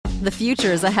The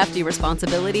future is a hefty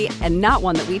responsibility and not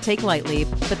one that we take lightly,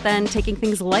 but then taking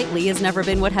things lightly has never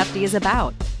been what Hefty is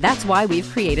about. That's why we've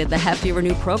created the Hefty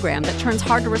Renew program that turns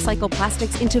hard-to-recycle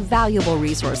plastics into valuable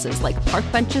resources like park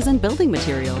benches and building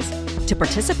materials. To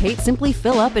participate, simply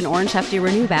fill up an orange Hefty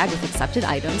Renew bag with accepted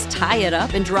items, tie it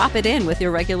up, and drop it in with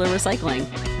your regular recycling.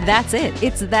 That's it.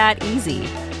 It's that easy.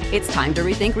 It's time to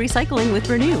rethink recycling with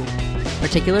Renew.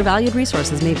 Particular valued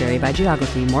resources may vary by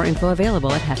geography. More info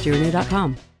available at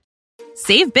heftyrenew.com.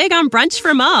 Save big on brunch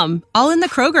for mom, all in the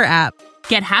Kroger app.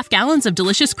 Get half gallons of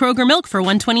delicious Kroger milk for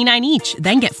 $1.29 each.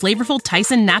 Then get flavorful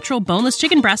Tyson natural boneless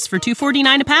chicken breasts for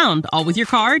 $2.49 a pound, all with your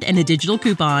card and a digital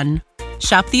coupon.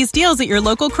 Shop these deals at your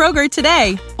local Kroger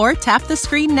today, or tap the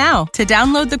screen now to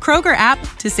download the Kroger app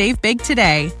to save big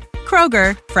today.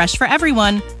 Kroger, fresh for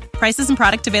everyone. Prices and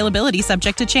product availability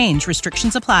subject to change.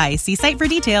 Restrictions apply. See site for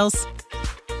details.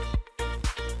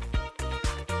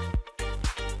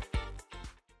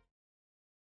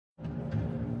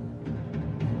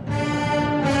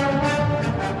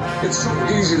 It's so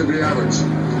easy to be average.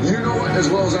 You know it as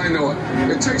well as I know it.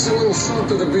 It takes a little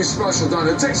something to be special, Don.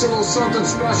 It takes a little something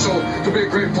special to be a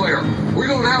great player. We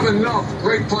don't have enough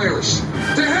great players.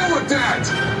 To hell with that!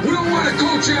 We don't want to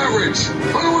coach average.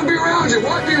 I don't want to be around you.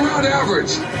 Why be around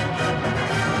average?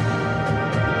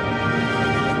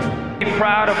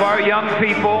 Proud of our young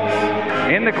people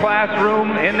in the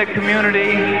classroom, in the community,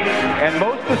 and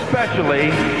most especially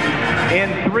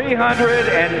in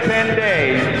 310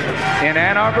 days in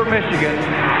Ann Arbor, Michigan,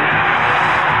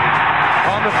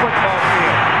 on the football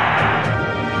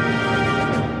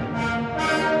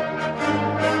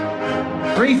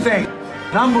field. Three things.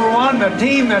 Number one, the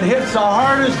team that hits the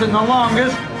hardest and the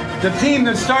longest, the team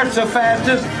that starts the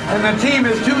fastest, and the team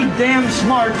is too damn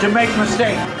smart to make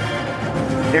mistakes.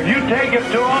 If you take it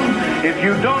to them, if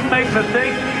you don't make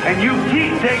mistakes, and you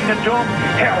keep taking it to them,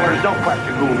 hell, there's no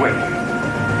question who will win.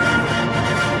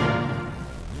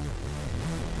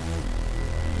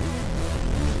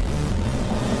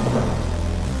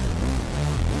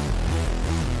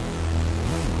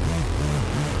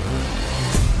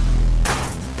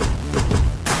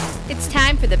 It's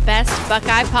time for the Best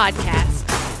Buckeye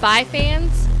Podcast. By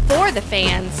fans, for the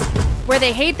fans, where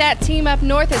they hate that team up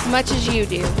north as much as you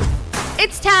do.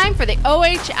 It's time for the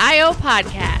OHIO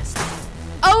Podcast.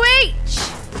 OH!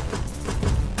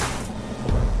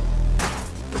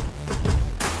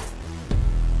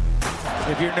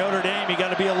 If you're Notre Dame, you got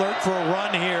to be alert for a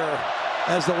run here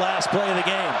as the last play of the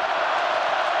game.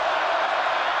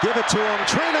 Give it to him.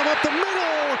 Train him up the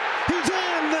middle. He's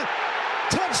in.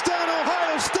 Touchdown,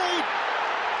 Ohio State.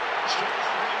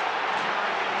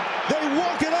 They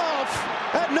walk it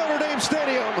off at Notre Dame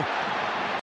Stadium.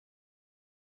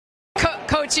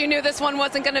 Coach, you knew this one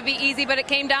wasn't going to be easy, but it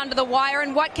came down to the wire.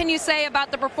 And what can you say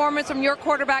about the performance from your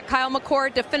quarterback, Kyle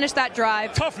McCord, to finish that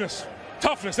drive? Toughness,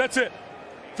 that's it.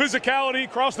 Physicality,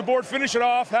 across the board, finish it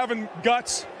off, having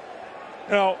guts.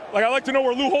 You know, like I like to know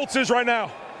where Lou Holtz is right now.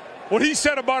 What he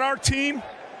said about our team,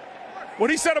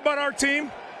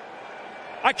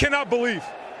 I cannot believe.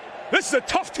 This is a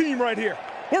tough team right here.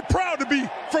 We're proud to be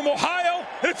from Ohio,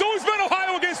 and it's always been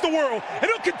Ohio against the world, and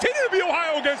it'll continue to be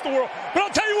Ohio against the world. But I'll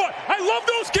tell you what, I love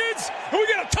those kids, and we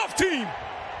got a tough team.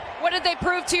 What did they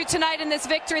prove to you tonight in this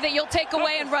victory that you'll take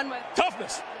away and run with?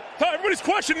 Toughness. Everybody's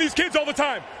questioning these kids all the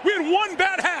time. We had one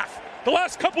bad half the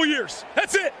last couple years.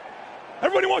 That's it.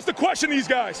 Everybody wants to question these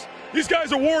guys. These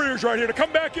guys are warriors right here. To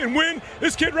come back and win,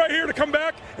 this kid right here to come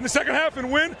back in the second half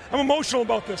and win, I'm emotional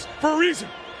about this for a reason.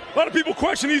 A lot of people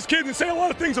question these kids and say a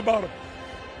lot of things about them.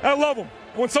 I love them.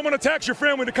 And when someone attacks your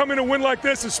family, to come in and win like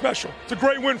this is special. It's a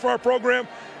great win for our program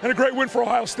and a great win for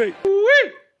Ohio State. Woo!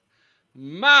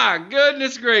 My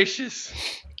goodness gracious.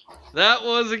 That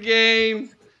was a game.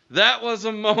 That was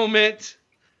a moment.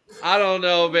 I don't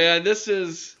know, man. This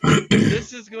is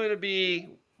going to be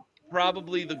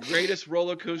probably the greatest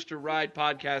roller coaster ride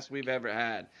podcast we've ever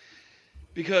had.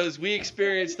 Because we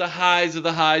experienced the highs of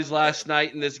the highs last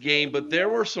night in this game, but there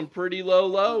were some pretty low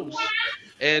lows.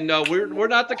 And we're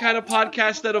not the kind of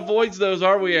podcast that avoids those,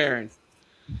 are we, Aaron?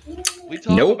 We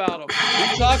talk about them.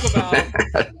 We talk about them.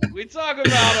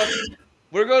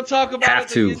 We're going to talk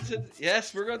about it.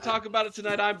 Yes, we're going to talk about it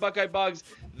tonight. I'm Buckeye Buggs.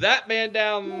 That man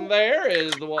down there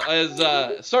is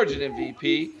Sergeant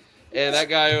MVP, and that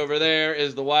guy over there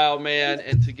is the Wild Man.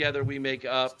 And together we make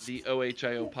up the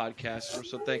OHIO podcast. We're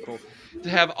so thankful to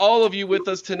have all of you with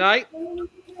us tonight.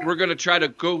 We're going to try to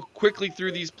go quickly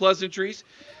through these pleasantries.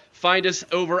 Find us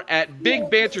over at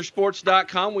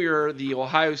BigBanterSports.com. We are the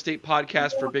Ohio State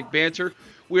podcast for Big Banter.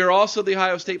 We are also the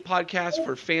Ohio State podcast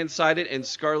for Fansided and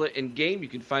Scarlet and Game. You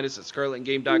can find us at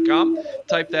scarletandgame.com.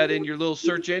 Type that in your little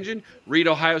search engine. Read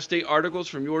Ohio State articles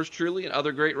from yours truly and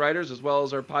other great writers, as well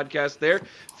as our podcast there.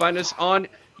 Find us on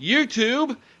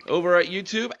YouTube, over at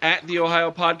YouTube at the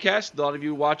Ohio Podcast. A lot of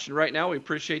you watching right now, we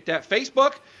appreciate that.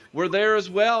 Facebook, we're there as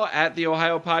well at the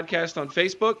Ohio Podcast on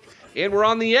Facebook. And we're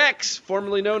on the X,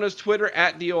 formerly known as Twitter,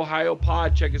 at the Ohio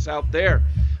Pod. Check us out there.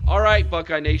 All right,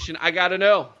 Buckeye Nation, I got to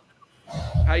know.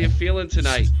 How you feeling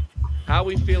tonight? How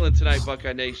we feeling tonight,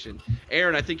 Buckeye Nation?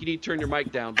 Aaron, I think you need to turn your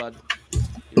mic down, bud.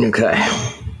 Okay.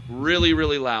 Really,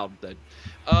 really loud, then.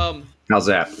 How's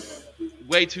that?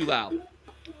 Way too loud.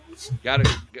 Got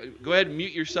to go ahead and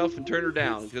mute yourself and turn her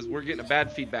down because we're getting a bad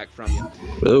feedback from you.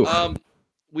 Ooh.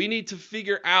 We need to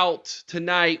figure out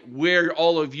tonight where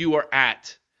all of you are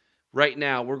at right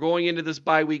now. We're going into this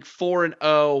bye week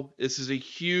 4-0. This is a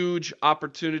huge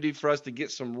opportunity for us to get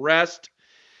some rest.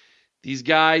 These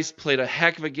guys played a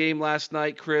heck of a game last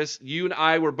night, Chris. You and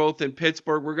I were both in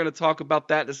Pittsburgh. We're going to talk about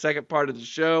that in the second part of the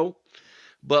show.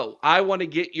 But I want to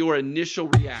get your initial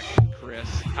reaction, Chris.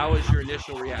 How is your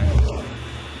initial reaction?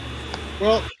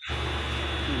 Well,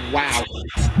 wow.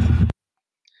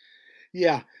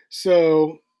 Yeah,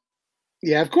 so,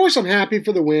 yeah, of course I'm happy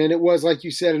for the win. It was, like you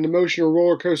said, an emotional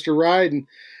roller coaster ride. And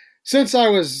since I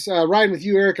was riding with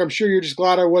you, Eric, I'm sure you're just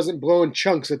glad I wasn't blowing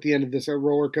chunks at the end of this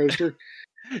roller coaster.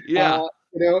 Yeah.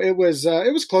 It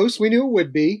was close. We knew it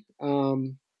would be.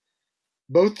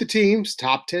 Both the teams,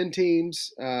 top 10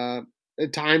 teams,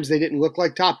 at times they didn't look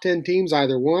like top 10 teams,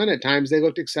 either one. At times they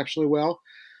looked exceptionally well.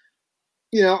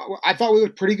 I thought we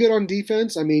looked pretty good on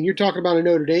defense. I mean, you're talking about a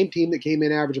Notre Dame team that came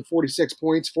in average of 46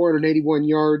 points, 481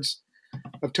 yards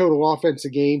of total offense a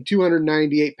game,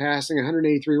 298 passing,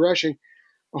 183 rushing.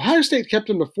 Ohio State kept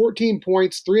them to 14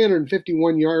 points,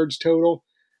 351 yards total,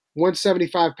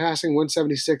 175 passing,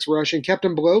 176 rushing. Kept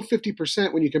them below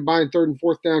 50% when you combine third and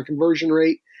fourth down conversion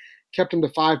rate. Kept them to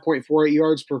 5.48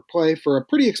 yards per play for a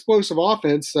pretty explosive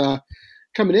offense.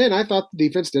 Coming in, I thought the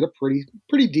defense did a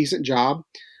pretty decent job.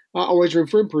 Always room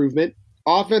for improvement.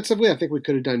 Offensively, I think we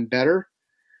could have done better.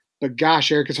 But gosh,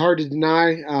 Eric, it's hard to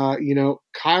deny,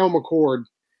 Kyle McCord,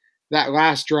 that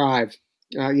last drive,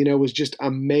 was just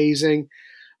amazing.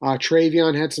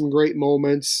 Travion had some great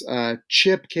moments.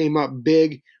 Chip came up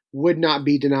big, would not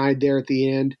be denied there at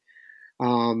the end.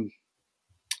 I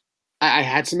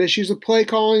had some issues with play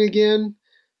calling again.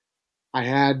 I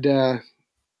had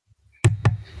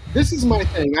this is my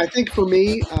thing. I think for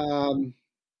me,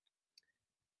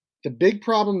 the big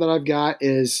problem that I've got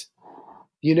is,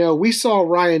 we saw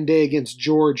Ryan Day against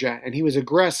Georgia, and he was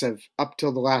aggressive up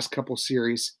till the last couple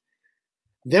series.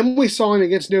 Then we saw him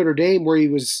against Notre Dame where he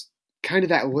was kind of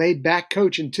that laid-back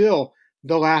coach until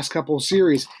the last couple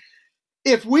series.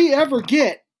 If we ever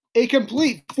get a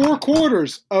complete 4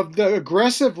 quarters of the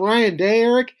aggressive Ryan Day,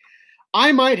 Eric,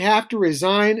 I might have to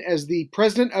resign as the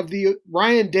president of the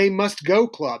Ryan Day Must Go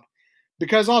Club.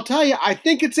 Because I'll tell you, I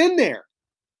think it's in there.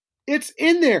 It's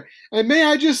in there. And may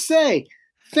I just say,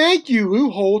 thank you,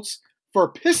 Lou Holtz,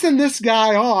 for pissing this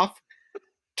guy off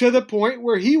to the point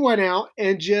where he went out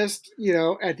and just,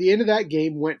 at the end of that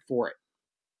game went for it.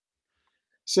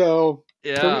 So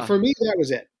yeah. for me, that was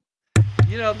it.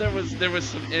 There was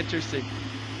some interesting.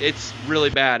 It's really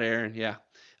bad, Aaron. Yeah.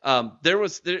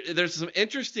 There's some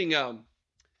interesting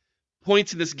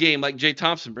points in this game, like Jay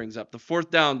Thompson brings up. The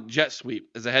fourth down jet sweep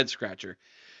is a head scratcher.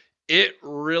 It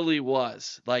really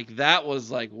was. That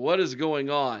was what is going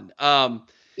on? A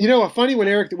funny one,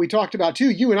 Eric, that we talked about too.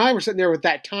 You and I were sitting there with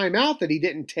that timeout that he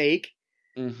didn't take.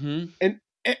 Mm-hmm. And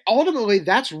ultimately,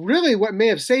 that's really what may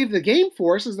have saved the game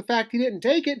for us, is the fact he didn't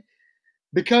take it.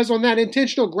 Because on that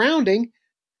intentional grounding,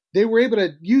 they were able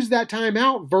to use that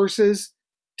timeout versus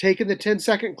taking the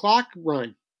 10-second clock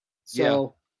run.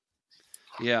 So,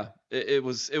 yeah, it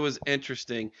was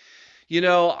interesting.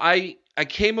 I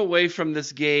came away from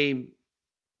this game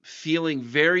feeling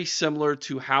very similar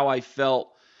to how I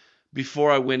felt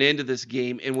before I went into this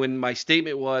game, and when my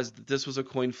statement was that this was a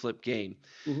coin flip game.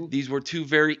 Mm-hmm. These were two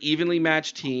very evenly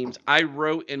matched teams. I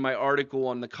wrote in my article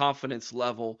on the confidence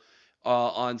level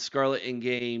on Scarlet and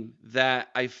Game that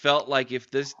I felt like if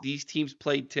these teams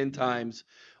played 10 times,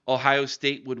 Ohio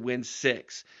State would win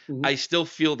 6. Mm-hmm. I still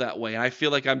feel that way. I feel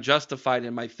like I'm justified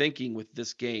in my thinking with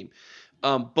this game.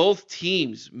 Both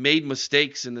teams made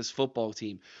mistakes in this football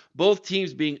team. Both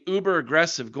teams being uber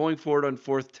aggressive, going forward on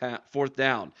fourth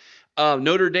down.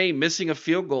 Notre Dame missing a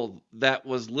field goal that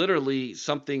was literally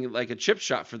something like a chip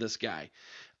shot for this guy.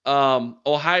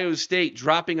 Ohio State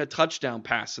dropping a touchdown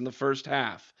pass in the first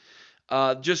half.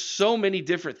 Just so many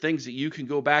different things that you can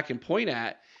go back and point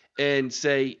at and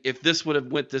say if this would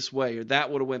have went this way or that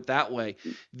would have went that way.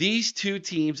 These two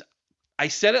teams, I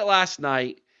said it last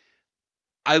night,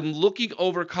 I'm looking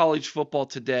over college football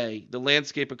today, the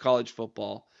landscape of college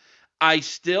football. I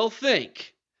still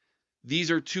think these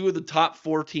are two of the top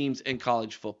 4 teams in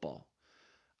college football.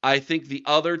 I think the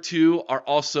other two are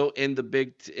also in the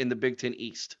Big Ten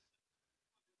East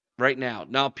right now.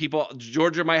 Now,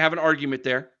 Georgia might have an argument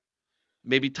there.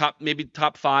 Maybe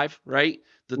top 5, right?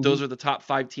 Those are the top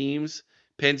 5 teams.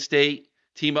 Penn State,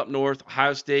 team up north,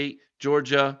 Ohio State,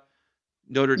 Georgia,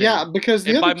 Notre Dame. Yeah, because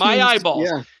the other by my teams, eyeballs,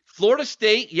 yeah. Florida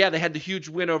State, they had the huge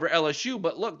win over LSU,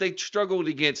 but look, they struggled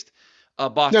against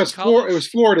Boston No, College. it was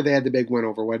Florida they had the big win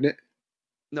over, wasn't it?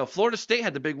 No, Florida State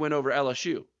had the big win over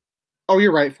LSU. Oh,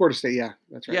 you're right. Florida State, yeah,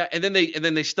 that's right. Yeah, and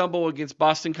then they stumble against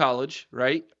Boston College,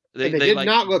 right? They did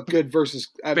not look good versus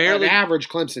an average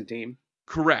Clemson team.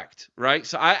 Correct, right?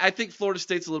 So I think Florida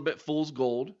State's a little bit fool's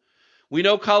gold. We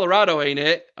know Colorado ain't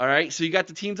it, all right? So you got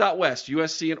the teams out west,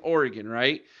 USC and Oregon,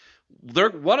 right?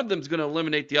 One of them's going to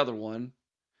eliminate the other one.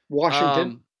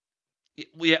 Washington.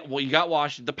 You got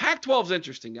Washington. The Pac-12 is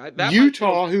interesting.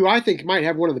 Utah, who I think might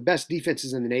have one of the best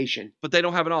defenses in the nation. But they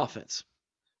don't have an offense.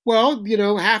 Well,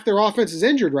 half their offense is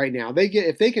injured right now.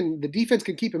 The defense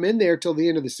can keep them in there till the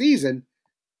end of the season,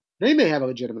 they may have a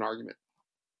legitimate argument.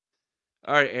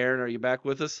 All right, Aaron, are you back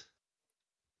with us?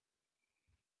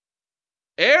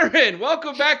 Aaron,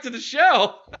 welcome back to the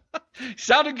show.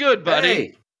 Sounded good, buddy.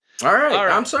 Hey. All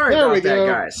right. I'm sorry about that,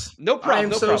 guys. No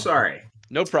problem. I'm so sorry.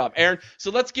 No problem, Aaron. So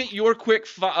let's get your quick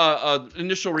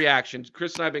initial reaction.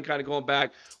 Chris and I have been kind of going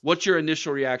back. What's your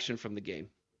initial reaction from the game?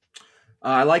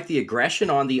 I like the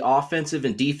aggression on the offensive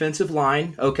and defensive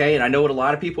line. Okay, and I know what a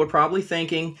lot of people are probably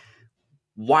thinking.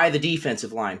 Why the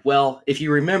defensive line? Well, if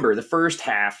you remember the first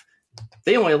half,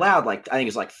 they only allowed I think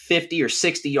it's 50 or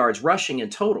 60 yards rushing in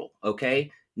total.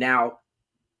 Okay, now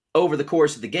over the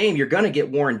course of the game, you're going to get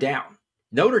worn down.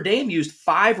 Notre Dame used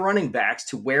 5 running backs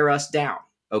to wear us down.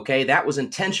 Okay, that was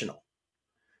intentional.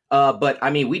 But, I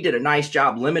mean, we did a nice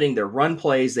job limiting their run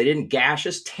plays. They didn't gash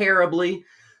us terribly.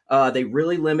 They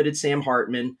really limited Sam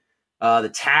Hartman. The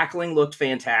tackling looked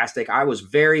fantastic. I was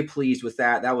very pleased with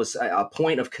that. That was a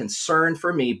point of concern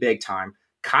for me big time.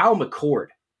 Kyle McCord.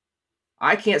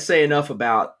 I can't say enough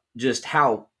about just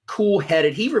how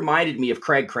cool-headed. He reminded me of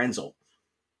Craig Krenzel.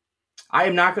 I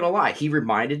am not going to lie. He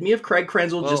reminded me of Craig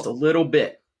Krenzel just a little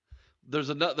bit.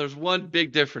 There's one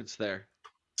big difference there.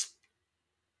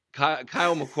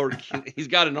 Kyle McCord, he's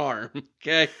got an arm.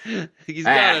 Okay, he's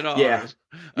got an arm. Yeah.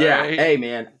 Right? Hey,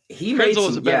 man, Krenzel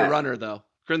was a better runner, though.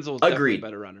 Krenzel was definitely a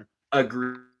better runner.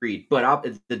 Agreed. But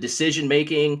the decision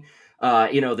making,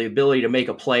 the ability to make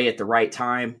a play at the right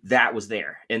time, that was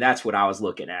there, and that's what I was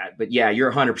looking at. But yeah,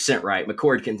 you're 100% right.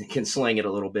 McCord can sling it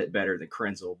a little bit better than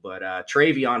Krenzel. But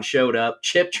Travion showed up.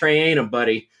 Chip Trayanum,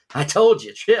 buddy. I told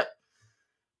you, Chip.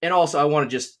 And also, I want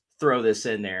to just throw this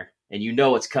in there, and you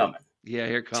know it's coming. Yeah,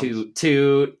 here comes.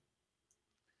 To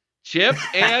Chip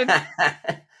and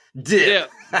Dip.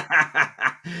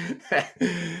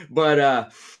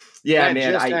 But yeah,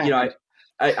 man,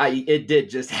 I it did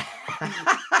just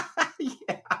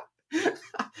yeah.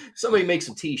 Somebody make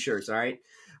some t-shirts, all right?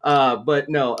 But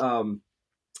no,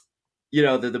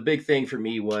 the big thing for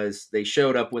me was they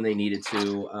showed up when they needed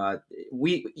to.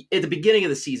 We at the beginning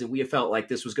of the season, we have felt like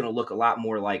this was going to look a lot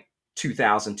more like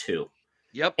 2002.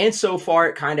 Yep. And so far,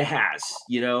 it kind of has,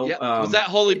 Yep. Was that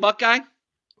Holy Buckeye?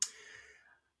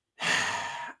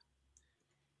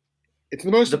 It's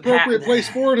the most appropriate place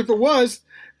for it if it was.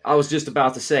 I was just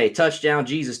about to say, touchdown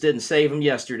Jesus didn't save him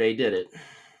yesterday, did it?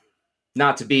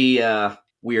 Not to be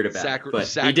weird about it, but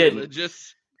he didn't.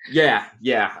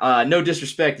 Yeah. No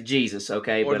disrespect to Jesus,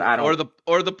 okay? But I don't.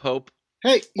 Or the Pope.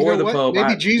 Hey, you know what? Pope,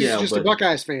 maybe Jesus is just a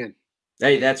Buckeyes fan.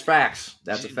 Hey, that's facts.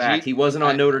 That's a fact. He wasn't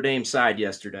on Notre Dame's side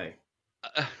yesterday.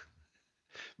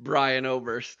 Brian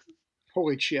Oberst.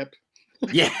 Holy Chip.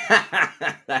 Yeah,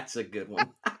 that's a good one.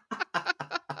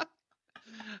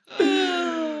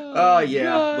 Oh, yeah,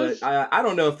 gosh. But I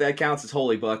don't know if that counts as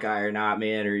Holy Buckeye or not,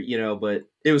 man, but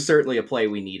it was certainly a play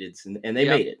we needed, and they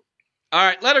made it. All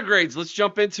right, letter grades. Let's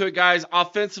jump into it, guys.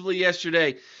 Offensively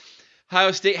yesterday,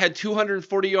 Ohio State had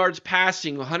 240 yards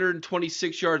passing,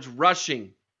 126 yards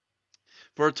rushing,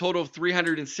 for a total of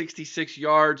 366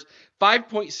 yards,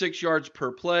 5.6 yards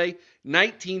per play,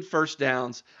 19 first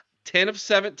downs, 10 of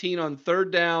 17 on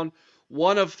third down,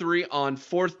 1 of 3 on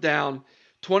fourth down,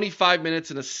 25 minutes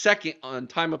and a second on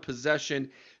time of possession,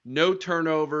 no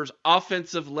turnovers,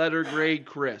 offensive letter grade,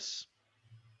 Chris.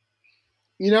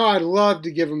 I'd love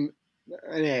to give him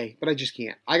an A, but I just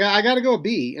can't. I got to go a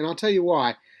B, and I'll tell you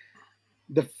why.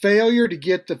 The failure to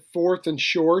get the 4th and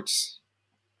shorts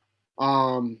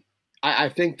I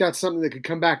think that's something that could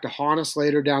come back to haunt us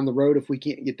later down the road if we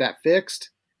can't get that fixed.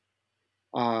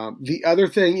 The other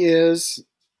thing is,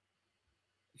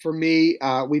 for me,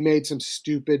 we made some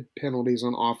stupid penalties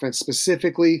on offense,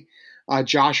 specifically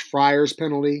Josh Fryer's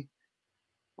penalty.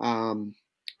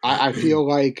 I feel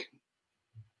like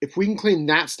if we can clean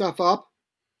that stuff up,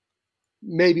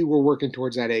 maybe we're working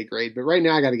towards that A grade. But right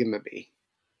now, I got to give him a B.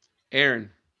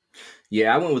 Aaron.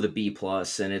 Yeah, I went with a B+,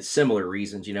 and it's similar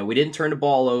reasons. We didn't turn the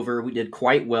ball over. We did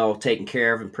quite well taking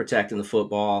care of and protecting the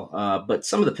football, but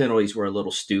some of the penalties were a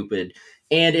little stupid.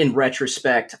 And in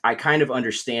retrospect, I kind of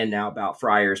understand now about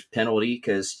Fryer's penalty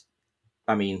because,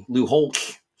 Lou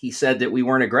Holtz, he said that we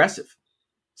weren't aggressive.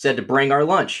 Said to bring our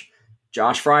lunch.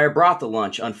 Josh Fryer brought the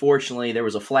lunch. Unfortunately, there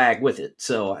was a flag with it.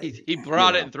 So he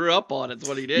brought it and threw up on it. That's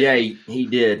what he did. Yeah, he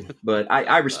did. But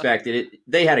I respected it.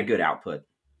 They had a good output.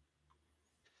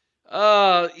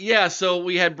 So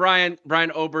we had Brian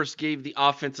Oberst gave the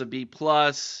offense a B+.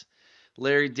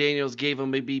 Larry Daniels gave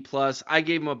him a B+. I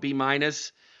gave him a B-.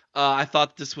 I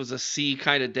thought this was a C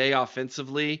kind of day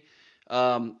offensively.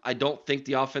 I don't think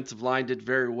the offensive line did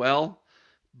very well,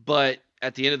 but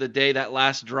at the end of the day, that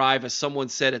last drive, as someone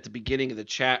said at the beginning of the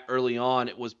chat early on,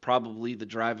 it was probably the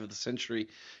drive of the century,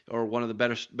 or one of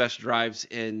the best drives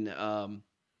in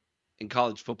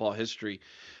college football history.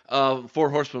 Four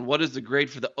Horsemen, what is the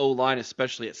grade for the O-line,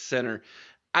 especially at center?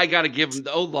 I got to give them,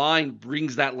 the O-line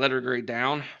brings that letter grade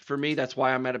down for me. That's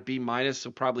why I'm at a B-, so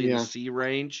probably in the C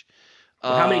range.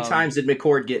 Well, how many times did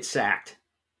McCord get sacked?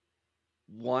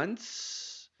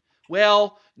 Once.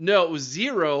 Well, no, it was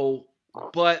 0,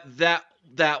 but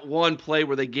that one play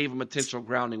where they gave him intentional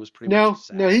grounding was pretty much a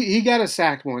sack. No, he got a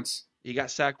sack once. He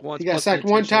got sacked once. He got sacked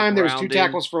one time. There was 2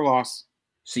 tackles for loss.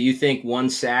 So you think 1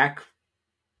 sack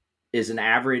is an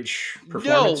average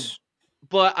performance? No,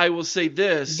 but I will say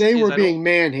this. They were being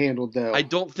manhandled, though. I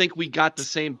don't think we got the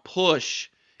same push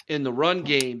in the run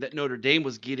game that Notre Dame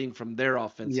was getting from their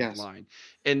offensive line.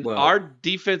 And our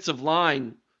defensive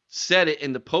line said it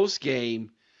in the post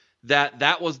game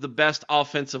that was the best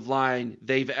offensive line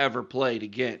they've ever played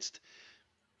against.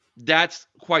 That's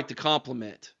quite the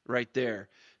compliment right there.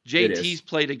 JT's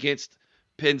played against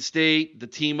Penn State, the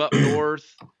team up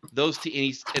north, those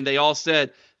teams, and they all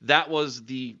said that was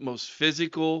the most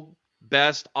physical,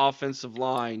 best offensive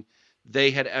line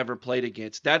they had ever played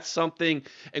against. That's something,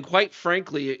 and quite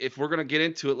frankly, if we're going to get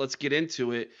into it, let's get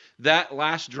into it. That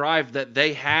last drive that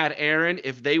they had, Aaron,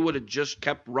 if they would have just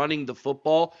kept running the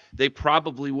football, they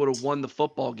probably would have won the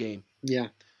football game. Yeah.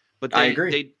 But I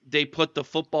agree. They put the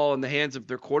football in the hands of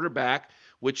their quarterback,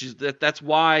 which is that's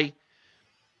why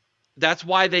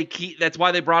they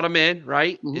brought him in,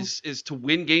 right? Mm-hmm. Is to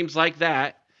win games like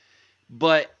that.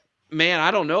 But man,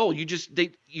 I don't know. You just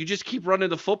keep running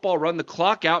the football, run the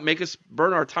clock out, make us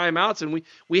burn our timeouts, and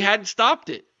we hadn't stopped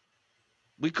it.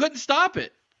 We couldn't stop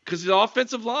it because of the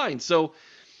offensive line. So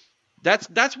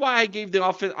that's why I gave the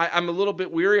offense. I'm a little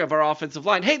bit weary of our offensive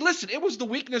line. Hey, listen, it was the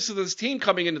weakness of this team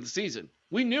coming into the season.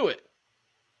 We knew it.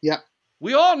 Yeah,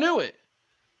 we all knew it.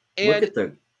 And look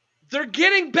at they're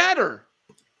getting better.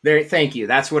 Thank you.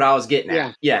 That's what I was getting at.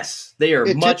 Yeah. Yes, they are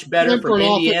much better from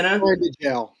Indiana.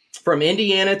 From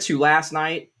Indiana to last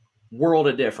night, world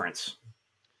of difference.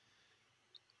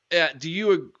 Yeah.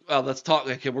 Let's talk.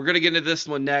 Okay, we're going to get into this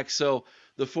one next. So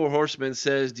the Four Horsemen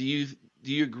says, do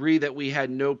you agree that we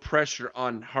had no pressure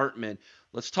on Hartman?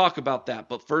 Let's talk about that.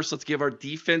 But first, let's give our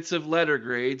defensive letter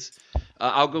grades.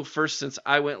 I'll go first since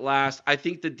I went last. I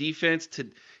think the defense,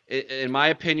 in my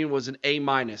opinion, was an A-.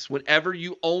 Whenever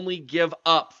you only give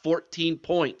up 14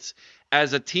 points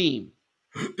as a team,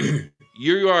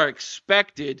 you are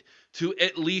expected to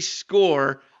at least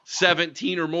score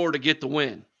 17 or more to get the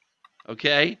win.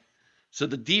 Okay? So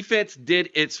the defense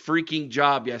did its freaking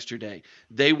job yesterday.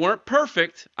 They weren't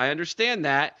perfect. I understand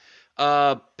that.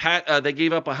 They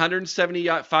gave up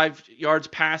 175 yards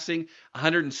passing,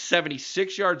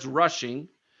 176 yards rushing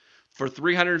for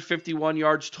 351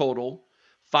 yards total,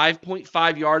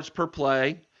 5.5 yards per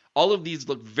play. All of these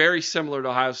look very similar to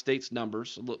Ohio State's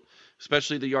numbers,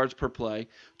 especially the yards per play.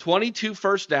 22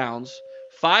 first downs,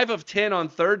 5 of 10 on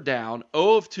third down,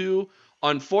 0 of 2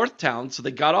 on fourth down, so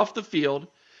they got off the field.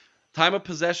 Time of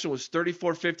possession was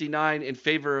 34-59 in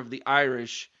favor of the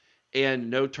Irish, and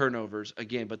no turnovers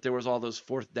again, but there was all those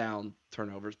fourth down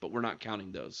turnovers, but we're not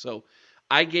counting those. So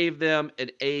I gave them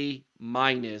an A-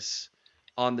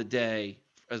 on the day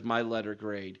as my letter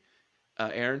grade.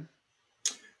 Aaron?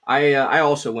 I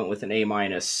also went with an A-,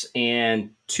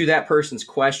 and to that person's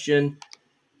question,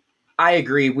 I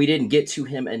agree. We didn't get to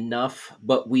him enough,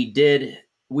 but we did.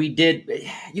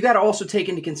 You got to also take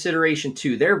into consideration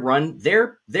too,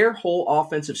 their whole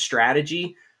offensive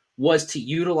strategy was to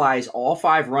utilize all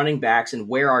 5 running backs and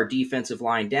wear our defensive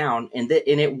line down, and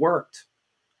it worked.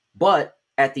 But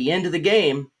at the end of the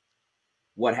game,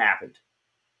 what happened?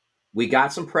 We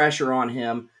got some pressure on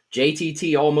him.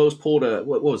 JTT almost pulled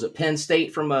what was it, Penn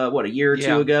State from a year or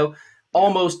two ago?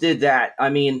 Almost did that. I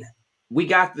mean, we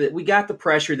got the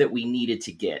pressure that we needed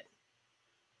to get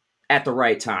at the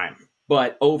right time.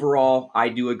 But overall, I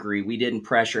do agree. We didn't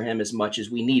pressure him as much as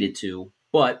we needed to.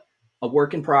 But a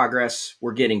work in progress.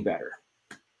 We're getting better.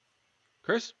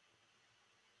 Chris?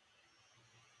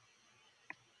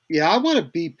 Yeah, I want a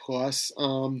B+.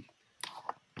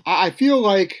 I feel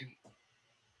like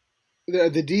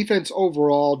the defense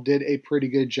overall did a pretty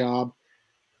good job.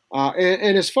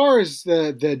 And as far as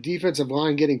the defensive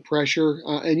line getting pressure,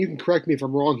 and you can correct me if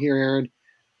I'm wrong here, Aaron,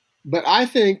 but I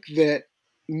think that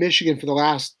Michigan for the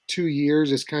last 2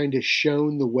 years has kind of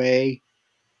shown the way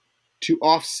to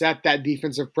offset that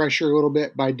defensive pressure a little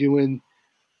bit by doing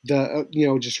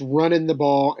just running the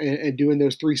ball and doing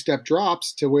those 3-step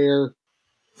drops to where,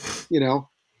 you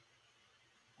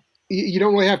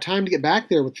don't really have time to get back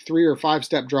there with 3 or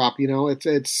 5-step drop.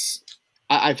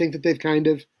 I think that they've kind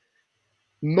of,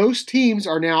 most teams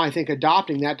are now, I think,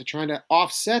 adopting that to try to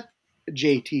offset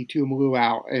JT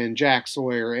Tuimoloau and Jack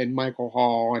Sawyer and Michael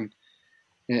Hall and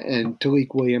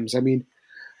Talik Williams. I mean,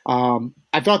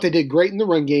 I thought they did great in the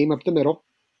run game up the middle.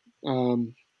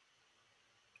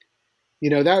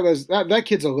 That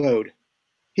kid's a load.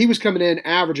 He was coming in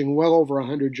averaging well over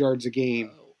 100 yards a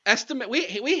game. Estimate, we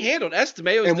handled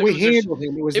Estime, we handled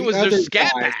him. It was their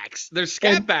scat backs. Their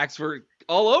scat backs were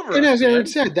all over. And as Aaron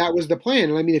said, that was the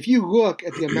plan. I mean, if you look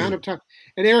at the amount of time,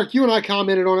 and Eric, you and I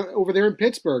commented on it over there in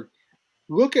Pittsburgh.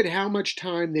 Look at how much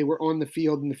time they were on the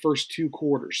field in the first 2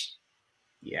 quarters.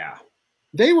 Yeah.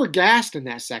 They were gassed in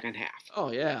that second half.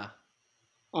 Oh, yeah.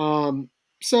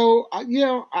 So,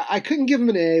 I couldn't give them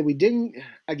an A. We didn't,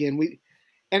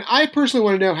 and I personally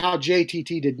want to know how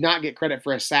JTT did not get credit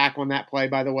for a sack on that play,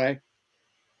 by the way.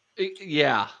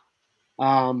 Yeah.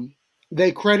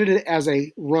 They credited it as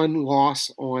a run loss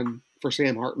for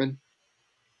Sam Hartman.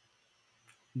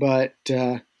 But,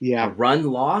 A run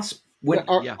loss? A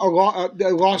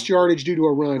lost yardage due to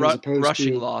a run as opposed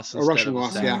rushing to loss. A rushing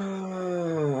loss,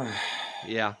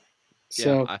 yeah.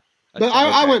 So,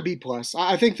 I went B+.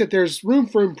 I think that there's room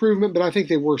for improvement, but I think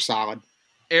they were solid.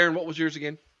 Aaron, what was yours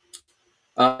again?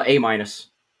 A-. A-. All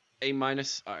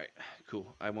right,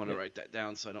 cool. I want to write that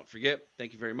down so I don't forget.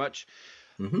 Thank you very much.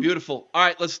 Mm-hmm. Beautiful. All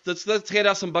right, let's hand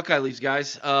out some Buckeye leaves,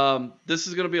 guys. This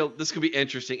is gonna be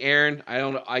interesting. Aaron, I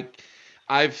don't know.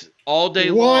 I've all day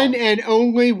long. One and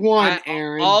only one,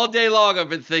 Aaron. All day long, I've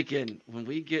been thinking when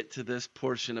we get to this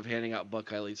portion of handing out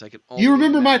Buckeye leaves, I can only. You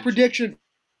remember my prediction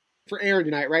for Aaron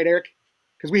tonight, right, Eric?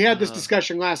 Because we had this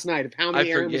discussion last night of how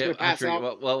many Aaron was going to pass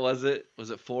out. What was it?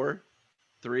 Was it 4?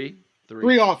 3?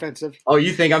 3 offensive. Oh,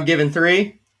 you think I'm giving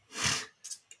 3?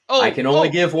 I can only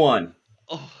give 1.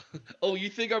 Oh, you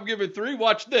think I'm giving 3?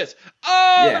 Watch this.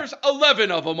 There's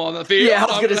 11 of them on the field. Yeah, I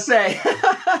was going to say.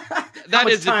 That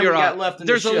is if you're on.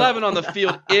 There's 11 on the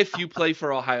field if you play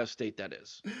for Ohio State, that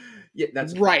is. Yeah,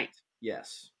 that's right.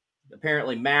 Yes.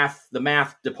 Apparently the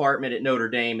math department at Notre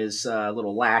Dame is a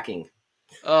little lacking.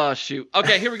 Oh, shoot.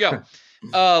 Okay, here we go.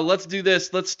 Let's do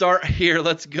this. Let's start here.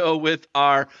 Let's go with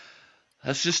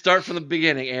let's just start from the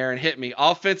beginning, Aaron. Hit me.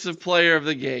 Offensive player of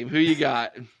the game. Who you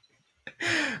got?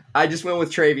 I just went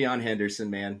with Travion Henderson,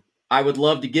 man. I would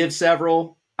love to give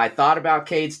several. I thought about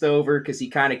Cade Stover because he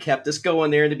kind of kept us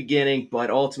going there in the beginning, but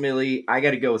ultimately I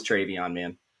got to go with Travion,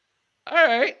 man. All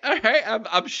right.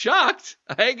 I'm shocked.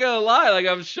 I ain't gonna lie,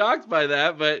 I'm shocked by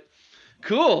that, but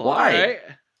cool. Why? All right.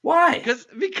 Why?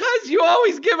 Because you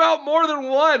always give out more than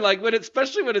one.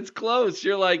 Especially when it's close,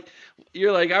 you're like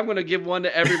I'm gonna give one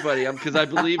to everybody because I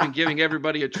believe in giving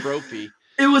everybody a trophy.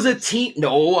 It was a team.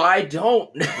 No, I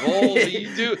don't. Oh,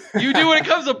 you do. You do when it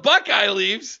comes to Buckeye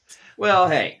leaves. Well,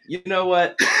 hey, you know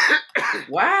what?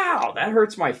 Wow, that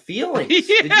hurts my feelings. Did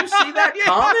you see that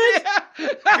comment?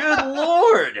 Good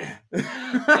Lord.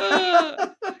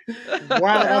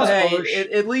 Wow, that's hey,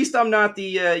 at least I'm not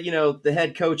the the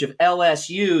head coach of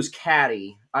LSU's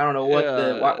caddy. I don't know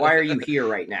why are you here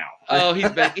right now? Oh,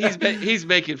 he's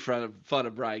making fun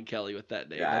of Brian Kelly with that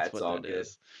name. Yeah, that's what all that good.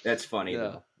 is. That's funny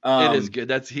though. It is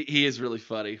good. He is really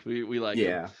funny. We like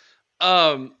him.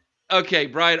 Okay,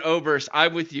 Brian Oberst,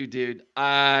 I'm with you, dude.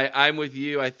 I'm with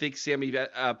you. I think Sammy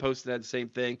posted that same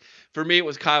thing. For me, it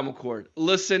was Kyle McCord.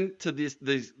 Listen to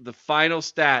the final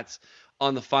stats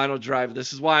on the final drive.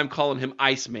 This is why I'm calling him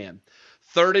Iceman.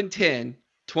 3rd and 10,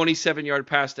 27-yard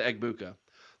pass to Egbuka.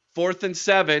 4th and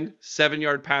 7,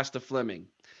 7-yard pass to Fleming.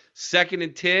 2nd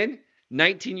and 10,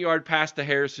 19-yard pass to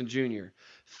Harrison Jr.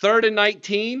 3rd and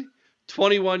 19,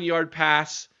 21-yard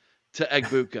pass to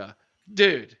Egbuka.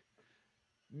 Dude,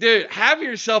 have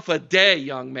yourself a day,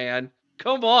 young man.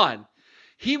 Come on.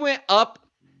 He went up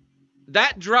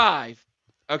that drive.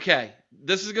 Okay,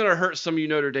 this is going to hurt some of you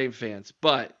Notre Dame fans,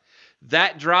 but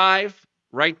that drive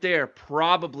right there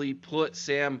probably put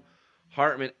Sam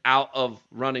Hartman out of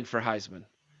running for Heisman.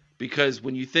 Because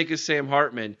when you think of Sam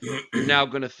Hartman, you're now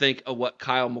going to think of what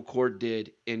Kyle McCord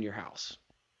did in your house.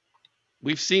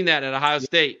 We've seen that at Ohio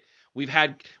State. We've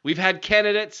had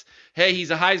candidates. Hey, he's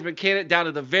a Heisman candidate down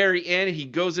to the very end. He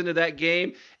goes into that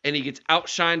game and he gets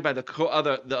outshined by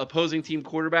the opposing team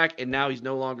quarterback, and now he's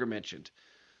no longer mentioned.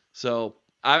 So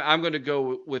I'm going to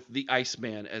go with the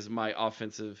Iceman as my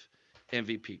offensive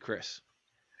MVP, Chris.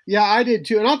 Yeah, I did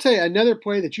too. And I'll tell you another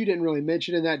play that you didn't really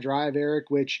mention in that drive, Eric,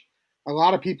 which a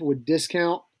lot of people would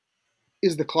discount,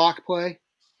 is the clock play.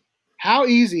 How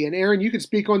easy, and Aaron, you can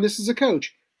speak on this as a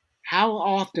coach, how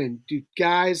often do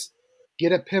guys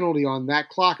get a penalty on that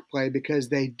clock play because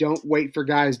they don't wait for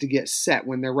guys to get set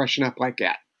when they're rushing up like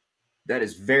that? That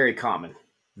is very common.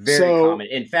 Very common.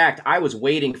 In fact, I was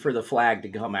waiting for the flag to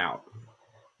come out.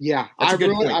 Yeah, I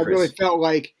really felt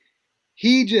like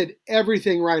he did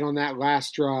everything right on that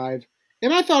last drive.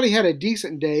 And I thought he had a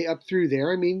decent day up through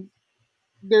there. I mean,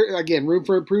 there again, room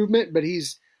for improvement, but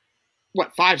he's,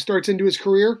 5 starts into his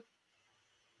career?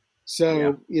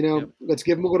 So, let's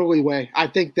give him a little leeway. I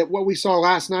think that what we saw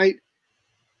last night,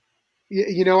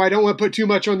 I don't want to put too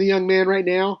much on the young man right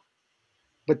now,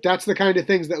 but that's the kind of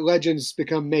things that legends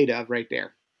become made of right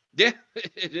there. Yeah,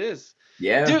 it is.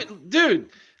 Yeah. Dude,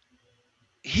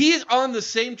 he's on the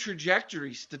same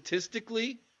trajectory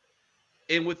statistically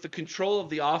and with the control of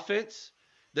the offense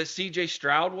that C.J.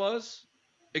 Stroud was,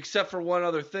 except for one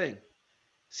other thing.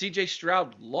 C.J.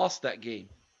 Stroud lost that game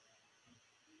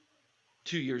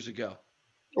 2 years ago.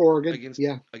 Oregon.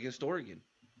 Against Oregon,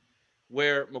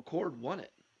 where McCord won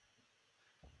it.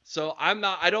 So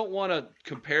I don't want to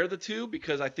compare the two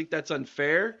because I think that's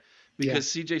unfair because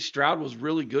C.J. Stroud was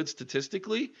really good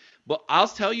statistically. But I'll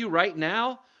tell you right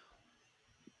now,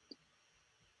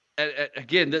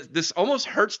 again, this almost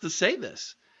hurts to say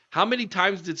this. How many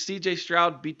times did C.J.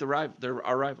 Stroud beat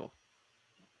our rival?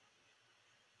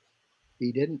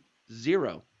 He didn't.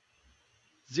 0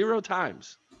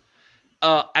 times.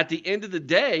 At the end of the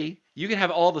day, you can have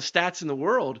all the stats in the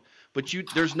world, but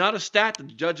there's not a stat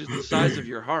that judges the size of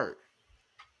your heart.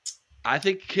 I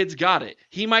think kid's got it.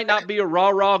 He might not be a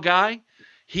raw guy.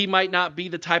 He might not be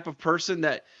the type of person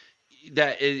that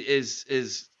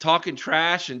is talking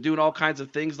trash and doing all kinds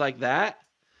of things like that.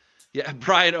 Yeah,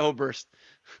 Brian Oberst.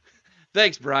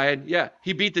 Thanks, Brian. Yeah,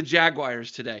 he beat the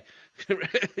Jaguars today.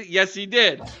 Yes, he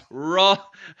did. We're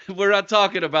not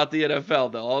talking about the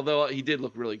NFL, though, although he did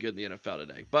look really good in the NFL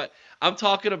today. But I'm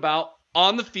talking about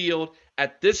on the field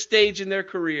at this stage in their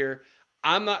career.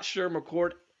 I'm not sure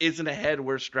McCord isn't ahead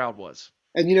where Stroud was.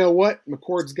 And you know what?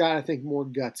 McCord's got, I think, more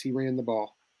guts. He ran the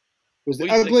ball. It was the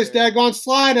ugliest daggone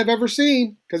slide I've ever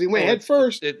seen because he went head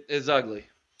first. It is ugly.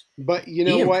 But you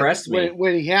know what?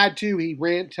 When he had to, he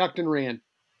tucked and ran.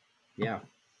 Yeah.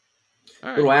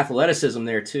 Right. Little athleticism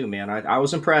there too, man. I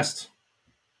was impressed.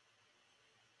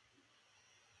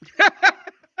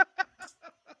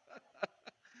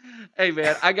 Hey,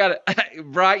 man, I got it.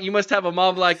 Brian, you must have a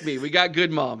mom like me. We got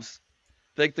good moms.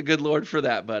 Thank the good Lord for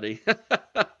that, buddy.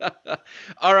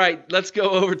 All right, let's go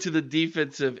over to the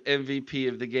defensive MVP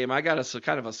of the game. I got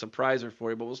kind of a surpriser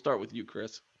for you, but we'll start with you,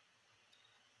 Chris.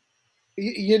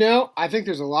 I think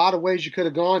there's a lot of ways you could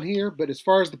have gone here, but as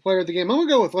far as the player of the game, I'm going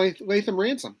to go with Latham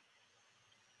Ransom.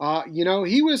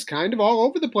 He was kind of all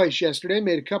over the place yesterday,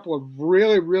 made a couple of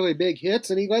really, really big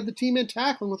hits, and he led the team in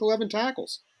tackling with 11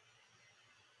 tackles.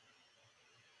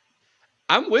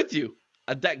 I'm with you.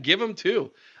 Give him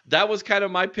 2. That was kind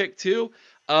of my pick, too.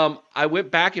 I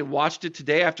went back and watched it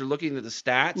today after looking at the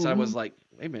stats. Mm-hmm. I was like,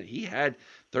 wait a minute, he had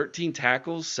 13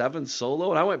 tackles, 7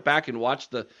 solo, and I went back and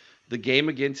watched the game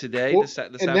again today. This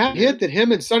afternoon. That hit that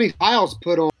him and Sonny Styles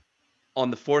put on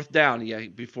the 4th down,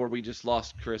 before we just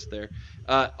lost Chris there.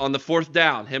 On the 4th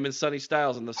down, him and Sonny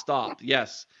Styles on the stop.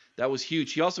 Yes, that was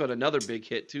huge. He also had another big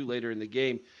hit, too, later in the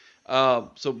game.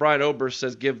 So Brian Oberst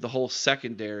says give the whole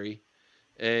secondary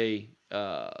a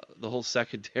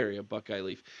Buckeye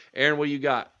leaf. Aaron, what do you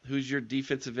got? Who's your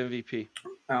defensive MVP?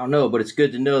 I don't know, but it's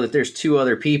good to know that there's 2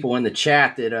 other people in the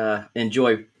chat that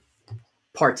enjoy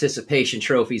participation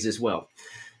trophies as well.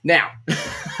 Now,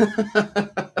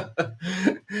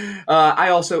 I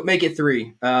also make it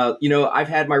 3. I've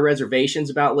had my reservations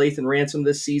about Latham Ransom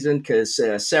this season because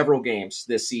several games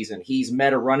this season, he's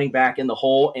met a running back in the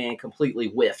hole and completely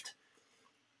whiffed.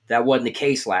 That wasn't the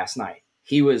case last night.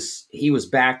 he was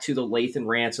back to the Lathan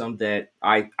Ransom that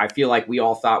I feel like we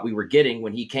all thought we were getting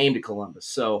when he came to Columbus.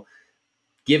 So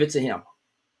give it to him.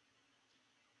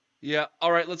 Yeah.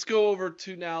 All right. Let's go over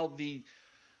to now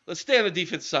let's stay on the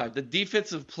defense side. The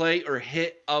defensive play or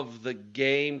hit of the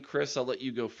game. Chris, I'll let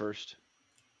you go first.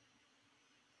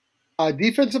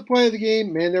 Defensive play of the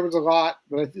game, man, there was a lot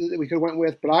that we could have went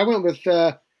with, but I went with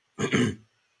AT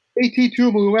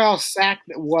Tuimaluau's sack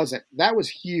that was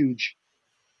huge.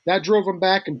 That drove him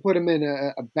back and put him in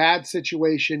a bad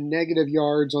situation, negative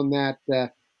yards on that.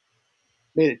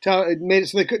 Made it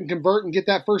so they couldn't convert and get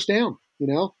that first down,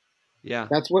 Yeah.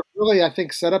 That's what really, I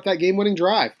think, set up that game-winning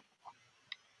drive.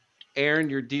 Aaron,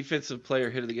 your defensive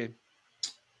player hit of the game.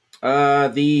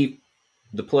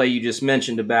 The play you just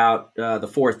mentioned about the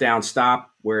fourth down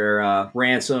stop where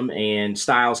Ransom and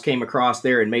Styles came across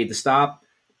there and made the stop.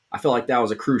 I feel like that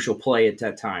was a crucial play at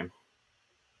that time.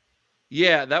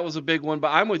 Yeah, that was a big one. But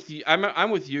I'm with you.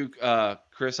 I'm with you,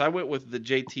 Chris. I went with the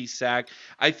JT sack.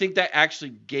 I think that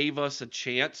actually gave us a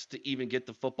chance to even get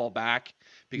the football back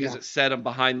because it set them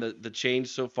behind the change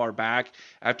so far back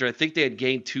after I think they had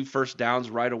gained 2 first downs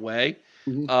right away.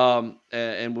 Mm-hmm.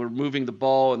 And we're moving the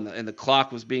ball and the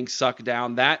clock was being sucked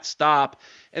down. That stop.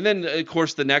 And then, of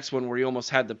course, the next one where he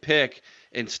almost had the pick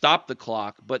and stopped the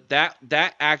clock. But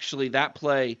that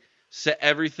play set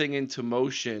everything into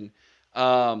motion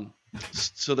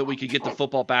so that we could get the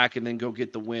football back and then go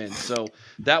get the win. So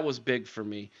that was big for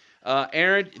me.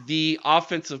 Aaron, the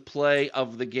offensive play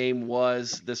of the game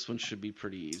this one should be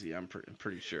pretty easy. I'm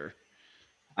pretty sure.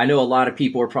 I know a lot of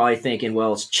people are probably thinking,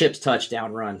 well, it's Chip's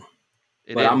touchdown run.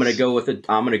 I'm going to go with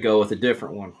a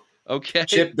different one. Okay.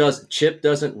 Chip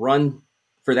doesn't run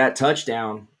for that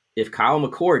touchdown if Kyle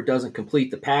McCord doesn't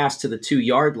complete the pass to the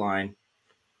 2-yard line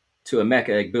to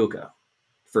Emeka Egbuka.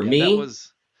 For me,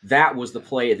 that was the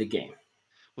play of the game.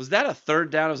 Was that a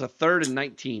third down? It was a 3rd and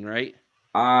 19, right?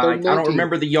 I don't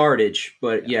remember the yardage,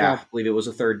 but I believe it was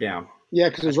a 3rd down. Yeah,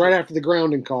 because it was right after the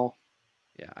grounding call.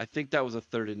 Yeah, I think that was a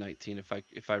 3rd and 19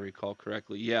 if I recall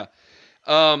correctly. Yeah.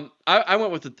 I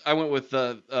went with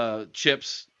the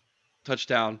Chips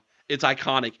touchdown. It's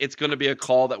iconic. It's going to be a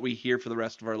call that we hear for the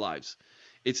rest of our lives.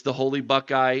 It's the holy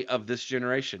Buckeye of this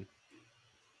generation,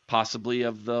 possibly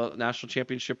of the national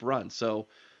championship run. So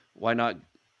why not,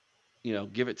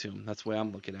 give it to him? That's the way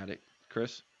I'm looking at it.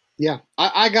 Chris? Yeah,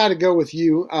 I got to go with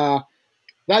you.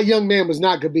 That young man was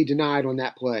not going to be denied on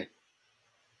that play.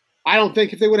 I don't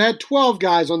think if they would have had 12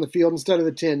 guys on the field instead of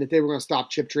the 10 that they were going to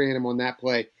stop Chip Trayanum on that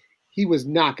play. He was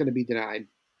not going to be denied.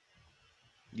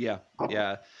 Yeah.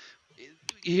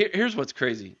 Here's what's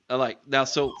crazy.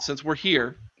 So since we're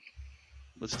here,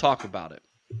 let's talk about it.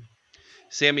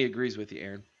 Sammy agrees with you,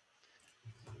 Aaron.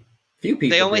 Few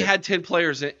people. They only had 10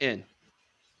 players in.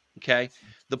 Okay,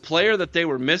 the player that they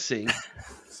were missing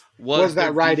was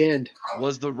that right end.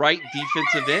 Was the right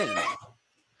defensive end,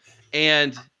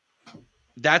 and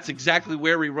that's exactly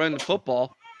where we run the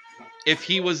football. If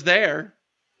he was there,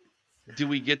 do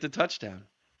we get the touchdown?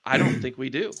 I don't think we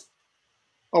do.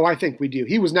 Oh, I think we do.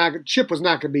 Chip was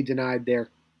not going to be denied there.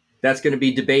 That's going to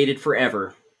be debated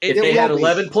forever. If they had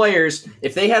 11 players,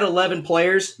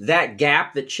 that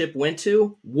gap that Chip went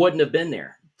to wouldn't have been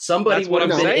there. Somebody would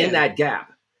have been in that gap.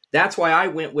 That's why I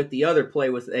went with the other play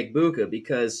with Egbuka,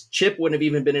 because Chip wouldn't have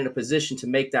even been in a position to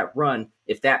make that run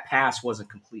if that pass wasn't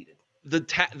completed. The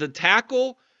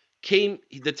tackle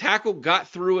got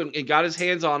through and got his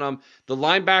hands on him. The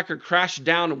linebacker crashed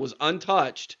down and was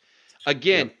untouched.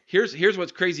 Again, here's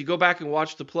what's crazy. Go back and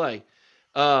watch the play.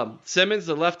 Simmons,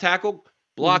 the left tackle,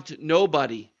 blocked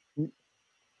nobody.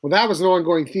 Well, that was an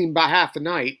ongoing theme by half the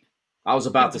night. I was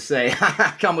about to say,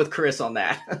 come with Chris on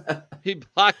that. He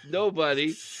blocked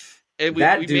nobody, and we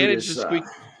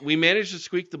managed to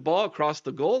squeak the ball across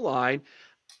the goal line.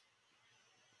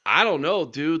 I don't know,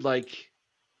 dude. I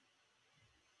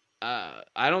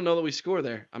don't know that we score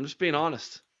there. I'm just being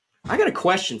honest. I got a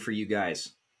question for you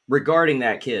guys regarding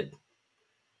that kid.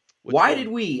 Why did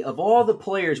we, of all the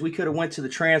players we could have went to the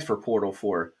transfer portal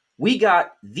for, we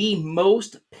got the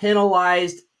most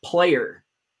penalized player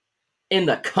in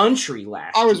the country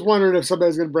last year? I was wondering if somebody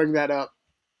was going to bring that up.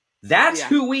 That's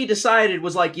who we decided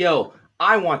was like, yo,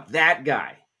 I want that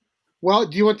guy. Well,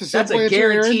 do you want the simple answer? That's a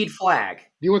guaranteed flag.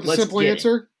 Do you want the simple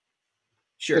answer?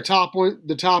 Sure.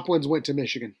 The top ones went to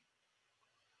Michigan.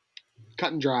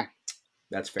 Cut and dry.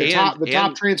 That's fair. The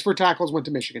top transfer tackles went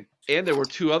to Michigan. And there were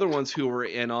 2 other ones who were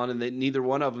in on, and neither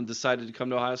one of them decided to come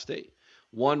to Ohio State.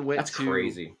 One went That's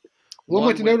crazy. One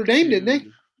went to Notre Dame, didn't they?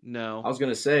 No. I was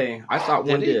going to say, I thought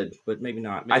one did, but maybe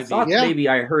not. Maybe. I thought maybe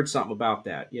I heard something about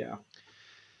that. Yeah.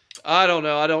 I don't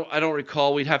know. I don't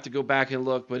recall. We'd have to go back and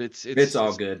look, but it's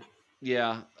all good.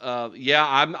 Yeah.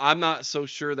 I'm not so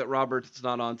sure that Robert's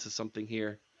not onto something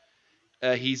here.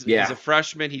 He's a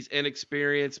freshman. He's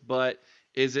inexperienced, but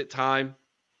is it time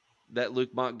that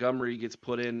Luke Montgomery gets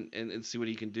put in and see what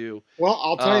he can do? Well,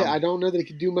 I'll tell you, I don't know that he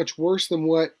could do much worse than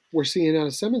what we're seeing out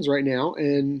of Simmons right now.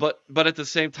 But at the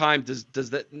same time, does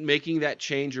that making that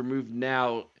change or move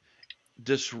now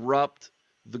disrupt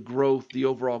the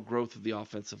overall growth of the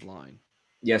offensive line?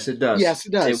 Yes, it does. Yes,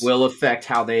 it does. It will affect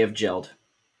how they have gelled.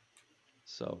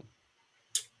 So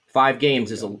 4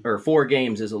 games is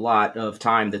a lot of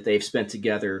time that they've spent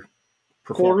together.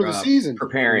 Quarter of the season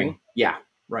preparing. Mm-hmm. Yeah,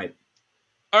 right.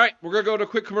 All right, we're gonna go to a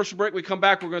quick commercial break. We come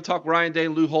back. We're gonna talk Ryan Day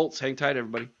and Lou Holtz. Hang tight,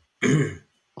 everybody.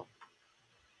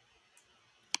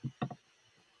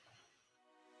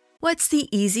 What's the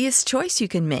easiest choice you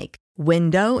can make?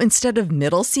 Window instead of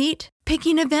middle seat?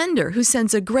 Picking a vendor who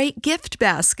sends a great gift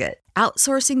basket?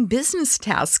 Outsourcing business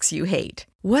tasks you hate?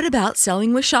 What about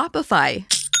selling with Shopify?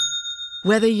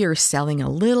 Whether you're selling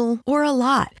a little or a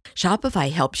lot,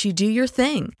 Shopify helps you do your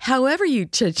thing, however you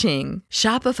cha-ching.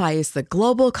 Shopify is the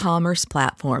global commerce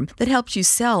platform that helps you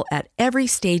sell at every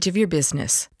stage of your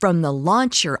business. From the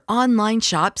launch your online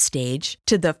shop stage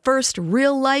to the first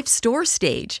real-life store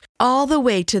stage, all the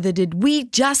way to the did we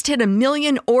just hit 1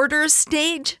 million orders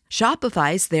stage.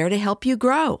 Shopify's there to help you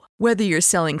grow. Whether you're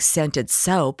selling scented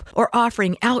soap or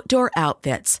offering outdoor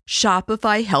outfits,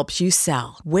 Shopify helps you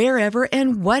sell. Wherever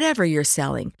and whatever you're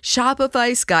selling,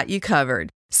 Shopify's got you covered.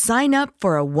 Sign up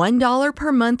for a $1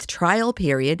 per month trial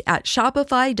period at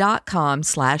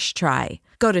shopify.com/try.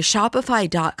 Go to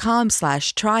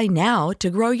shopify.com/try now to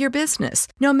grow your business,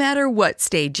 no matter what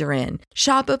stage you're in.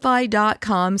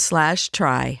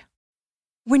 Shopify.com/try.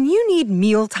 When you need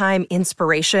mealtime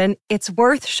inspiration, it's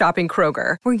worth shopping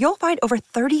Kroger, where you'll find over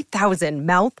 30,000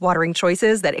 mouth-watering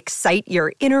choices that excite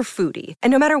your inner foodie. And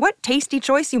no matter what tasty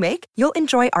choice you make, you'll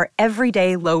enjoy our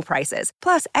everyday low prices,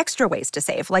 plus extra ways to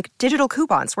save, like digital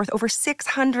coupons worth over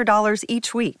 $600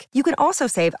 each week. You can also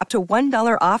save up to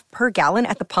 $1 off per gallon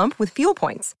at the pump with fuel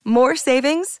points. More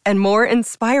savings and more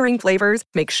inspiring flavors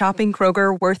make shopping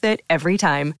Kroger worth it every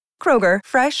time. Kroger,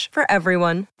 fresh for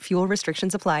everyone. Fuel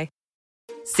restrictions apply.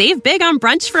 Save big on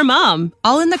brunch for mom,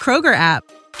 all in the Kroger app.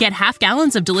 Get half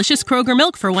gallons of delicious Kroger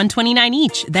milk for $1.29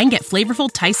 each. Then get flavorful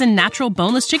Tyson natural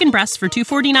boneless chicken breasts for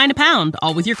 $2.49 a pound,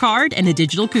 all with your card and a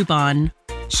digital coupon.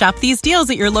 Shop these deals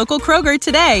at your local Kroger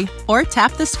today, or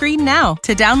tap the screen now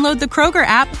to download the Kroger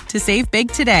app to save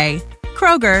big today.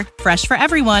 Kroger, fresh for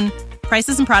everyone.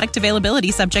 Prices and product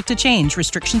availability subject to change.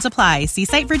 Restrictions apply. See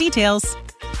site for details.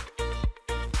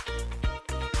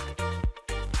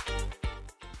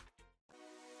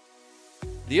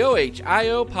 The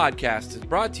OHIO podcast is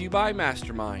brought to you by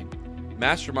Mastermind.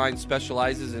 Mastermind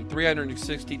specializes in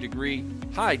 360-degree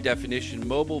high-definition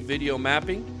mobile video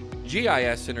mapping,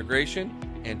 GIS integration,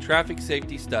 and traffic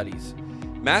safety studies.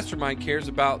 Mastermind cares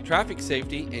about traffic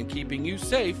safety and keeping you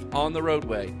safe on the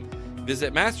roadway.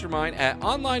 Visit Mastermind at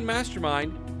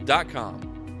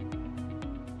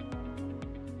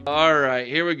onlinemastermind.com. All right,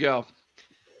 here we go.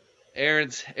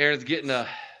 Aaron's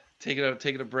taking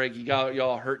a break. You got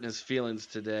y'all hurting his feelings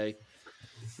today.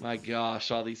 My gosh,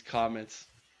 all these comments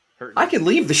hurting. I can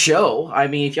leave the show. I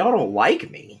mean, if y'all don't like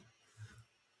me.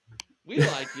 We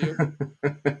like you.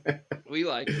 We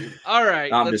like you. All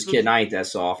right. I'm just kidding. I ain't that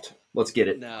soft. Let's get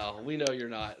it. No, we know you're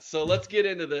not. So let's get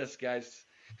into this, guys.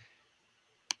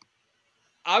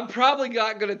 I'm probably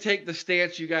not going to take the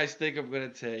stance you guys think I'm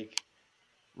going to take.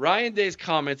 Ryan Day's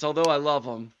comments, although I love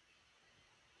them,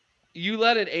 you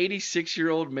let an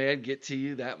 86-year-old man get to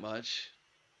you that much?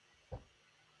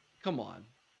 Come on.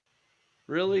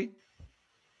 Really?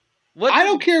 I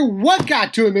don't care what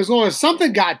got to him as long as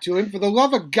something got to him, for the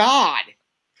love of God.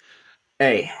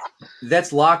 Hey,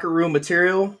 that's locker room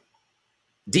material.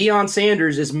 Deion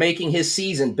Sanders is making his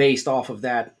season based off of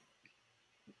that.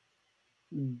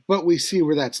 But we see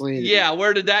where that's landed. Yeah,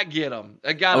 where did that get him?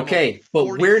 That got him. Okay, but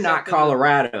we're not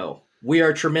Colorado. We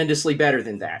are tremendously better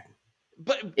than that.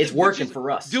 But it's working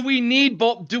for us. Do we need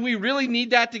both? Do we really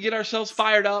need that to get ourselves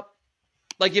fired up?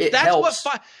 Like if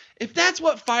that's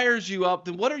what fires you up,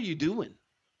 then what are you doing?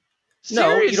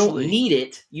 Seriously. No, you don't need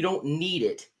it. You don't need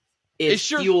it. It's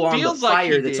sure fuel on the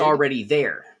fire that's already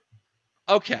there.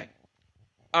 Okay.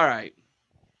 All right.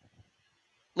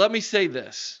 Let me say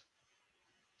this.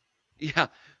 Yeah.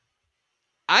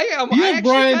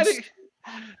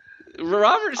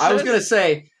 Robert says, I was going to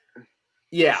say,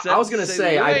 yeah, I was going to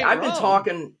say, I've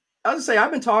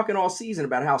been talking all season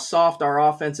about how soft our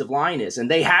offensive line is,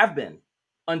 and they have been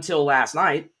until last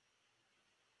night.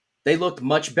 They looked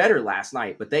much better last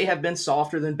night, but they have been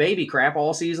softer than baby crap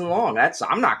all season long.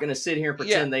 I'm not going to sit here and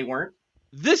pretend they weren't.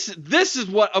 This is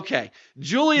what, okay,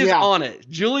 Julia's on it.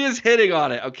 Julia's hitting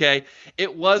on it, okay?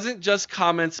 It wasn't just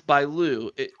comments by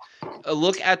Lou.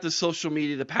 Look at the social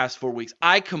media the past 4 weeks.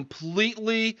 I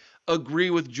completely agree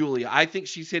with Julia. I think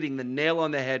she's hitting the nail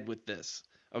on the head with this,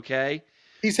 okay?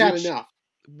 He's had enough.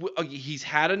 He's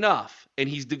had enough, and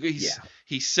he's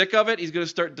sick of it. He's going to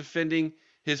start defending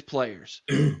his players.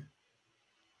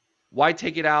 Why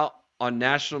take it out on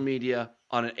national media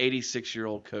on an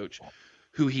 86-year-old coach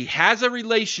who he has a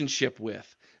relationship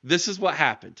with? This is what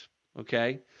happened,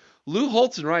 okay? Lou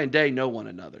Holtz and Ryan Day know one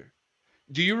another.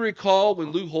 Do you recall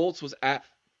when Lou Holtz was at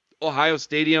Ohio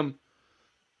Stadium,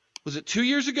 was it 2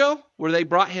 years ago, where they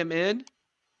brought him in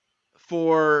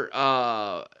for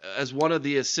as one of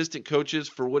the assistant coaches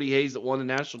for Woody Hayes that won the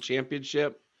national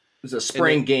championship? It was a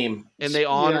spring game. And they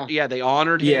honored they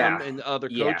honored him and other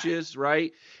coaches,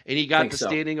 right? And he got the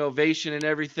standing ovation and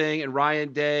everything. And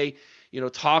Ryan Day,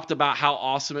 talked about how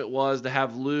awesome it was to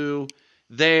have Lou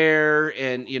there.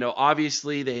 And,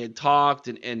 obviously they had talked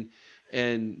and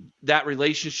that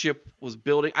relationship was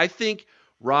building. I think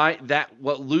that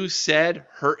what Lou said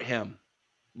hurt him,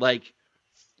 like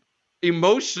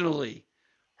emotionally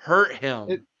hurt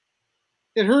him.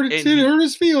 It hurt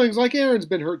his feelings, like Aaron's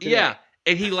been hurt today. Yeah,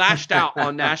 and he lashed out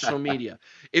on national media.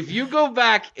 If you go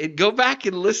back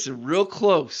and listen real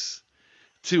close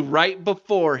to right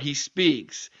before he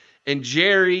speaks, and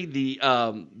Jerry,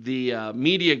 the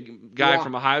media guy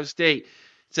from Ohio State,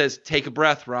 says, "Take a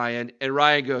breath, Ryan," and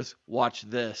Ryan goes, "Watch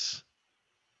this."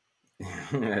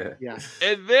 Yeah.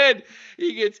 And then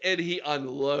he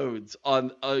unloads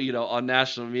on on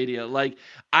national media. Like,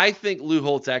 I think Lou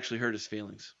Holtz actually hurt his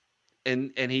feelings.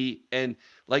 And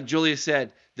like Julia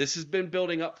said, this has been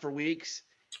building up for weeks,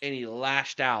 and he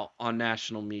lashed out on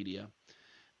national media.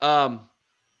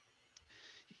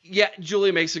 Yeah,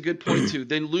 Julia makes a good point too.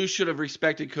 Then Lou should have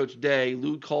respected Coach Day.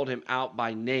 Lou called him out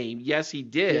by name. Yes, he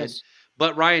did.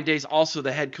 But Ryan Day's also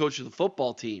the head coach of the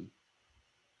football team.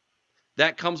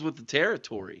 That comes with the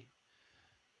territory,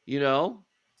 to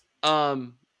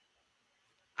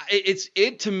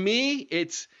me,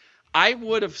 I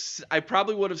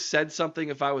probably would have said something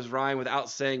if I was Ryan without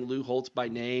saying Lou Holtz by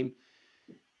name.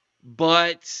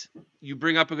 But you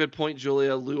bring up a good point,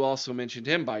 Julia. Lou also mentioned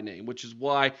him by name, which is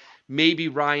why maybe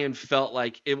Ryan felt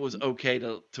like it was okay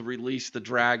to release the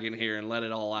dragon here and let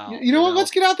it all out. You know what? Let's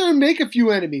get out there and make a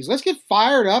few enemies. Let's get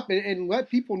fired up and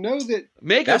let people know that.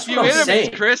 Make a few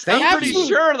enemies, Chris. I'm pretty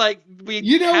sure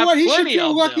You know what? He should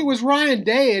feel lucky it was Ryan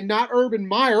Day and not Urban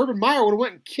Meyer. Urban Meyer would have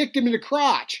went and kicked him in the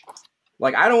crotch.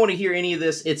 Like, I don't want to hear any of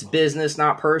this. It's business,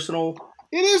 not personal.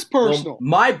 It is personal.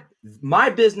 Well, my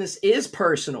business is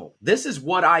personal. This is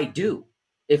what I do.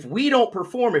 If we don't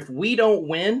perform, if we don't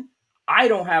win, I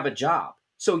don't have a job.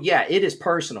 So yeah, it is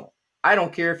personal. I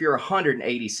don't care if you're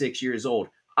 186 years old.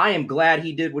 I am glad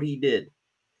he did what he did.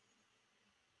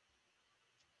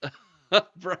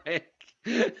 Brian,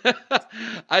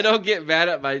 I don't get mad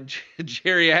at my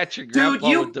geriatric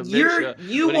grandpa with dementia.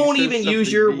 You won't even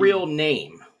use your real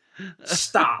name.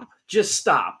 Stop. Just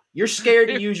stop. You're scared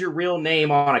to use your real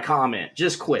name on a comment.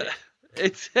 Just quit.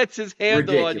 It's his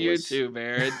handle Ridiculous. on YouTube,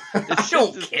 Aaron. I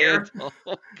don't care.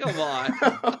 Come on.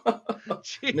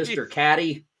 Mr.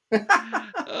 Caddy.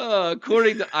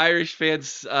 According to Irish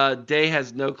fans, Day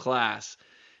has no class.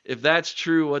 If that's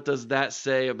true, what does that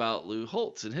say about Lou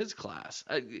Holtz and his class?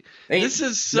 This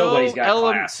is so nobody's got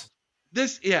class.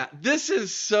 This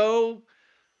is so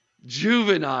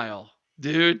juvenile,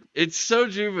 dude. It's so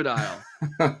juvenile.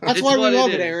 That's why we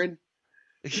love it, Aaron.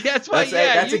 That's why.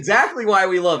 That's exactly why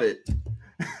we love it.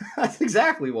 That's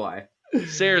exactly why.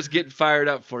 Sarah's getting fired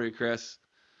up for you, Chris.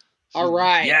 All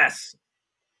right. Yes.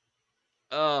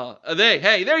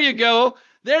 Hey, there you go.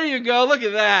 There you go. Look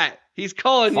at that. He's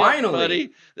calling you up,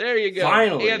 buddy. There you go.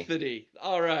 Finally. Anthony.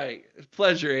 All right.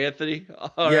 Pleasure, Anthony.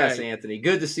 Yes, Anthony.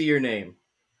 Good to see your name.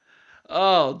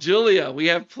 Oh, Julia, we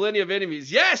have plenty of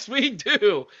enemies. Yes, we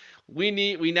do.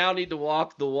 We now need to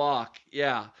walk the walk.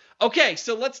 Yeah. Okay,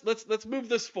 so let's move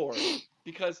this forward,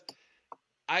 because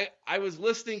I was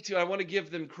listening to, I want to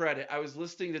give them credit. I was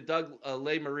listening to Doug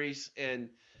LeMaurice and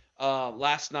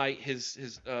last night,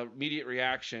 his immediate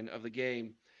reaction of the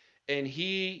game, and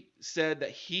he said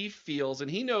that he feels,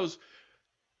 and he knows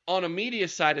on a media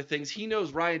side of things, he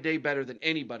knows Ryan Day better than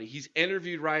anybody. He's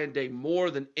interviewed Ryan Day more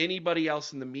than anybody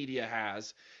else in the media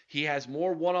has. He has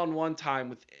more one-on-one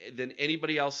time than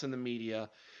anybody else in the media,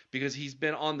 because he's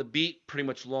been on the beat pretty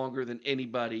much longer than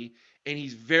anybody, and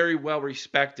he's very well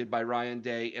respected by Ryan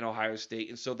Day in Ohio State.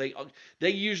 And so they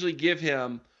usually give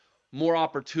him more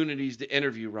opportunities to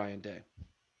interview Ryan Day.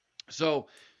 So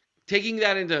taking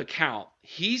that into account,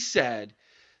 he said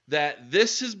that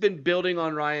this has been building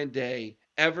on Ryan Day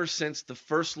ever since the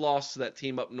first loss to that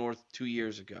team up north 2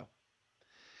 years ago.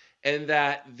 And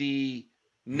that the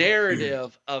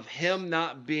narrative of him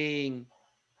not being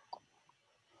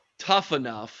tough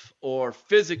enough or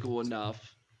physical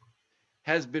enough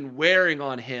has been wearing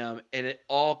on him, and it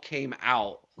all came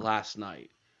out last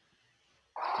night.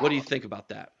 What do you think about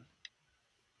that?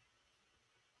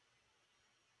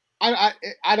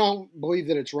 I don't believe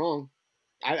that it's wrong.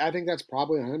 I think that's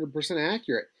probably 100%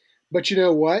 accurate. But you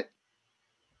know what?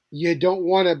 You don't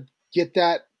want to get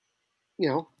that, you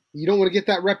don't want to get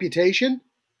that reputation.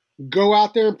 Go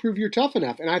out there and prove you're tough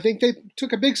enough. And I think they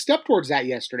took a big step towards that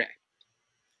yesterday.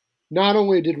 Not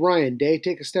only did Ryan Day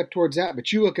take a step towards that,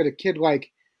 but you look at a kid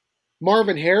like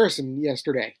Marvin Harrison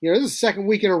yesterday. This is the second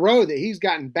week in a row that he's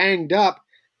gotten banged up.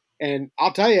 And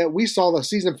I'll tell you, we saw the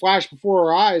season flash before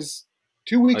our eyes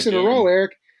 2 weeks in a row,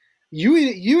 Eric. You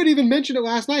had even mentioned it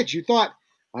last night. You thought,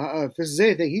 if this is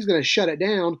anything, he's going to shut it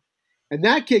down. And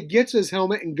that kid gets his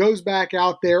helmet and goes back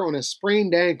out there on a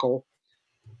sprained ankle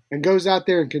and goes out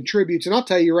there and contributes. And I'll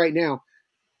tell you right now,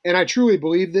 and I truly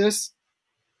believe this,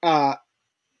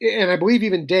 and I believe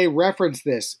even Day referenced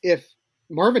this, if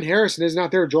Marvin Harrison isn't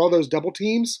out there to draw those double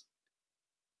teams,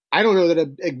 I don't know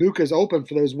that Egbuka is open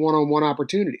for those one-on-one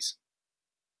opportunities.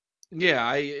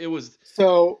 Yeah, it was.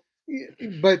 So,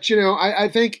 but, I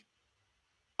think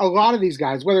a lot of these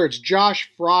guys, whether it's Josh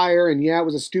Fryer, and it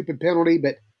was a stupid penalty,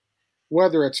 but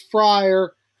whether it's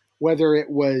Fryer, whether it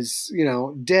was,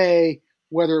 Day,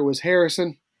 whether it was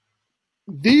Harrison,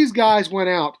 these guys went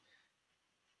out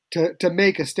to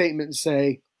make a statement and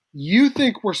say, you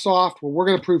think we're soft, well, we're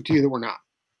going to prove to you that we're not.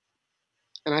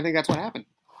 And I think that's what happened.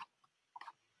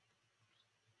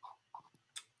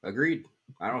 Agreed.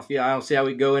 I don't see how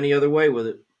we go any other way with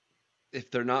it.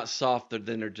 If they're not soft,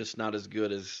 then they're just not as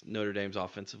good as Notre Dame's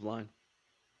offensive line.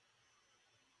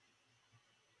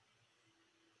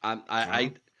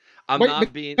 I'm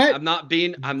just being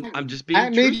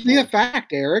That may be a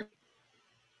fact, Eric.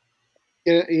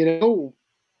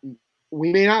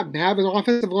 We may not have an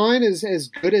offensive line as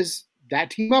good as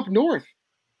that team up north.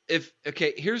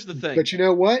 Here's the thing. But you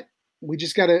know what? We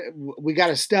just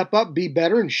gotta step up, be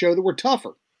better, and show that we're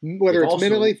tougher. Whether it's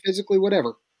mentally, physically,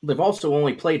 whatever. They've also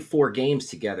only played 4 games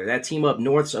together. That team up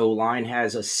north's O-line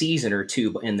has a season or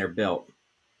 2 in their belt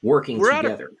working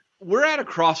together. We're at a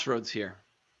crossroads here.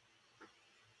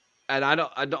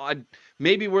 And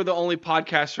maybe we're the only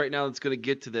podcast right now that's going to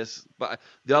get to this, but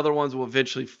the other ones will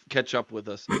eventually catch up with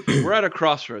us. We're at a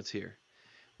crossroads here.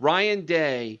 Ryan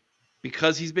Day,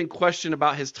 because he's been questioned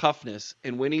about his toughness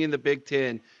and winning in the Big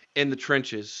Ten in the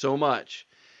trenches so much,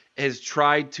 has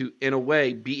tried to, in a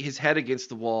way, beat his head against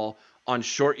the wall on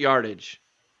short yardage.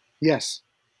 Yes.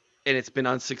 And it's been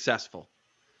unsuccessful.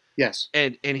 Yes.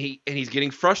 And he's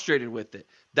getting frustrated with it.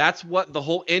 That's what the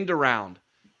whole end around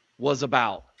was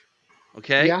about.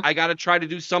 Okay? Yeah. I got to try to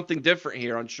do something different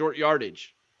here on short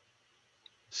yardage.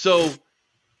 So,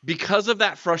 because of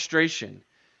that frustration,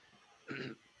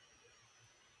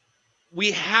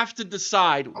 we have to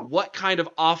decide what kind of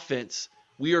offense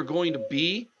we are going to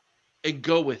be and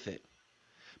go with it.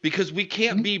 Because we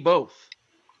can't be both.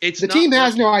 The team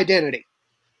has no identity.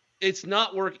 It's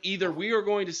not work either. We are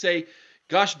going to say,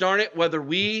 gosh darn it, whether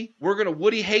we're going to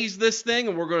Woody Hayes this thing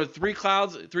and we're going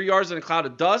to 3 yards in a cloud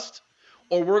of dust,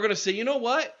 or we're going to say, you know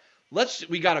what?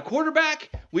 We got a quarterback.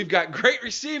 We've got great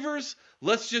receivers.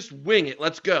 Let's just wing it.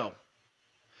 Let's go.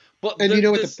 What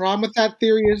the problem with that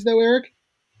theory is, though, Eric?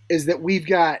 Is that we've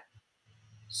got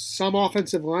some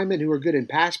offensive linemen who are good in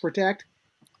pass protect,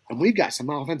 and we've got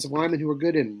some offensive linemen who are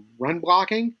good in run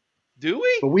blocking. Do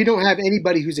we? But we don't have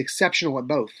anybody who's exceptional at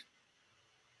both.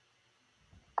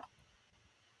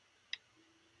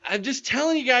 I'm just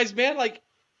telling you guys, man,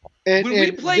 when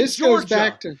we played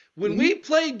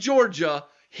Georgia,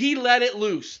 he let it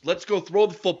loose. Let's go throw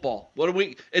the football.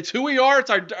 It's who we are.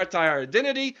 It's our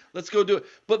identity. Let's go do it.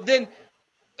 But then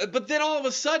all of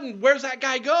a sudden, where's that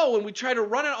guy go? And we try to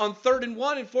run it on 3rd and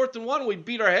 1 and 4th and 1. And we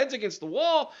beat our heads against the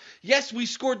wall. Yes, we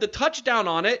scored the touchdown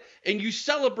on it, and you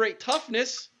celebrate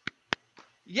toughness.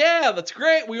 Yeah, that's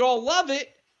great. We all love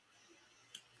it.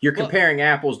 You're comparing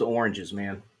apples to oranges,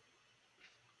 man.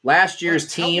 Last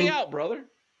year's team. Help me out, brother.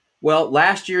 Well,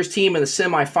 last year's team in the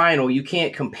semifinal, you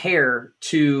can't compare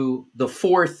to the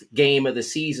 4th game of the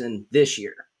season this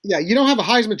year. Yeah, you don't have a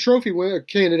Heisman Trophy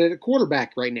candidate at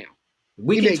quarterback right now.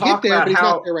 We can talk about he's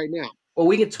not there right now. Well,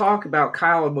 we can talk about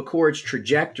Kyle McCord's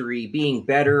trajectory being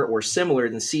better or similar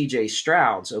than C.J.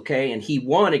 Stroud's, okay? And he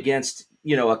won against,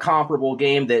 a comparable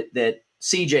game that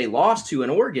C.J. lost to in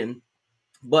Oregon.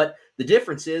 But the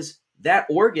difference is that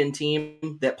Oregon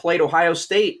team that played Ohio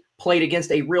State played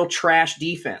against a real trash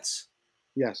defense.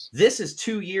 Yes. This is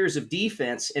 2 years of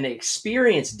defense, an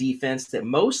experienced defense that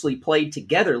mostly played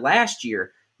together last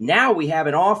year. Now we have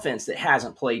an offense that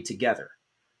hasn't played together.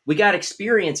 We got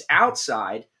experience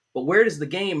outside, but where does the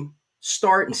game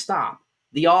start and stop?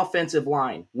 The offensive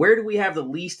line. Where do we have the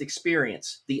least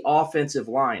experience? The offensive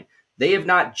line. They have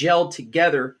not gelled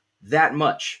together that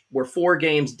much. We're 4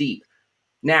 games deep.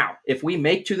 Now, if we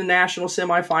make to the national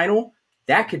semifinal,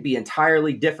 that could be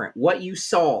entirely different. What you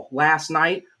saw last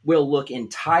night will look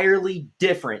entirely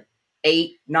different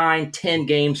 8, 9, 10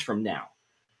 games from now.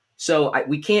 So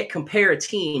we can't compare a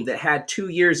team that had 2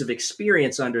 years of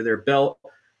experience under their belt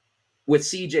with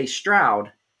C.J.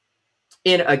 Stroud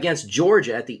against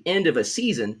Georgia at the end of a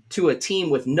season to a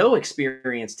team with no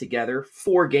experience together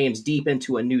 4 games deep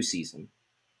into a new season.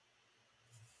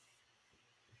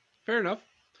 Fair enough.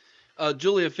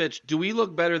 Julia Fitch, do we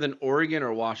look better than Oregon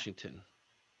or Washington?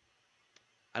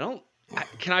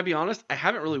 Can I be honest? I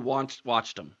haven't really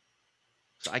watched them.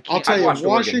 So I can't. I'll tell you,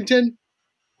 Washington,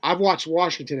 I've watched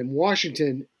Washington, and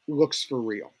Washington looks for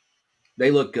real.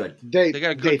 They look good. They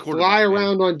got a good quarterback. They fly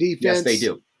around on defense. Yes, they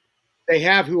do. They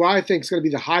have who I think is going to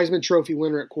be the Heisman Trophy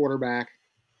winner at quarterback.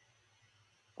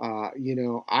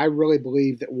 I really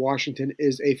believe that Washington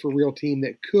is a for real team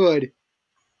that could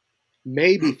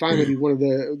maybe finally be one of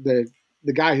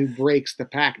the guy who breaks the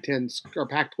Pac-10's or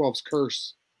Pac-12's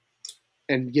curse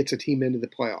and gets a team into the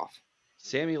playoff.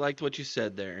 Sammy liked what you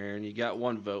said there, Aaron. You got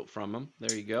 1 vote from him.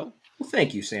 There you go. Well,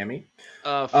 thank you, Sammy.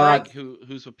 Frank,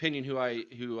 whose opinion who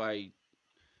I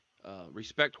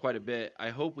respect quite a bit. I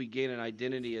hope we gain an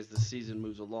identity as the season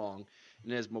moves along,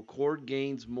 and as McCord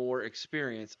gains more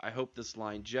experience, I hope this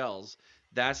line gels.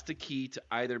 That's the key to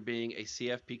either being a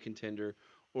CFP contender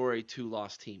or a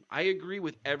 2-loss team. I agree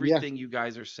with everything you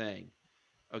guys are saying.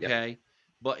 Okay? Yep.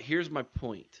 But here's my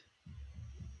point.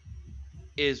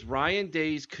 Is Ryan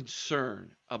Day's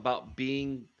concern about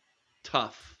being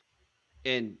tough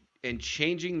and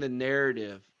changing the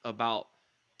narrative about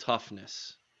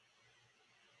toughness,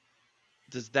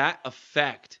 does that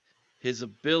affect his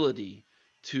ability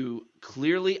to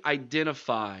clearly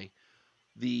identify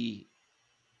the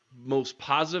most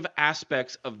positive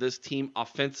aspects of this team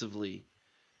offensively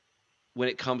when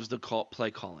it comes to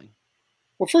play calling?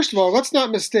 Well, first of all, let's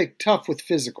not mistake tough with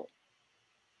physical.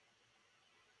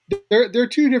 They're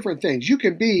 2 different things. You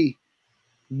can be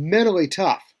mentally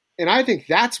tough, and I think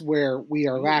that's where we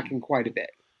are lacking quite a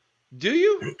bit. Do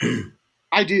you?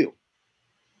 I do.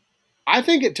 I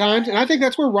think at times, and I think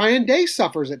that's where Ryan Day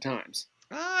suffers at times.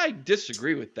 I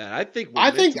disagree with that. I think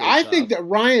that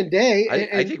Ryan Day,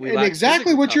 and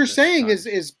exactly what you're saying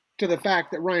is to the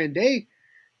fact that Ryan Day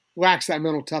lacks that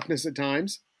mental toughness at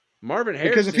times. Marvin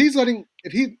Harrison,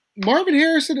 because Marvin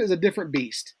Harrison is a different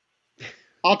beast.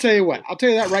 I'll tell you what. I'll tell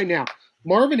you that right now.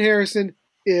 Marvin Harrison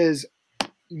is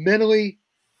mentally,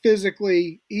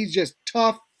 physically, he's just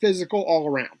tough, physical all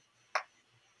around.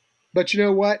 But you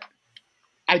know what?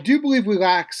 I do believe we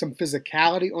lack some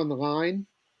physicality on the line.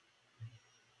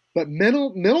 But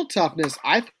mental toughness,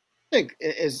 I think,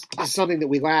 is something that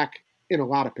we lack in a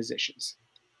lot of positions.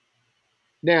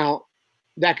 Now,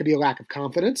 that could be a lack of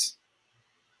confidence,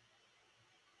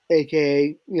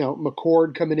 a.k.a.,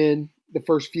 McCord coming in the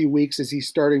first few weeks as he's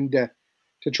starting to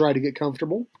try to get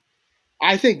comfortable.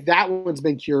 I think that one's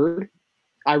been cured.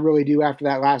 I really do after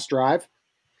that last drive.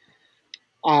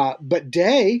 But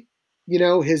Day,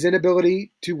 his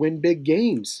inability to win big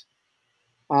games,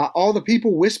 all the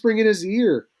people whispering in his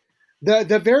ear,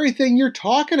 the very thing you're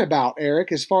talking about,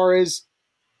 Eric, as far as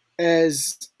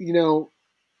him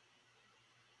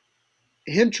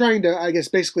trying to, I guess,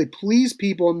 basically please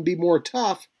people and be more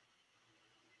tough,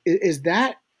 is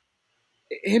that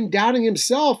him doubting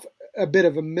himself a bit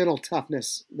of a mental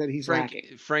toughness that he's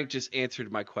lacking. Frank just answered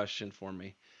my question for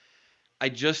me. I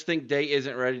just think Day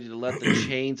isn't ready to let the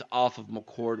chains off of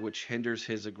McCord, which hinders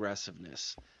his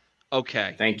aggressiveness.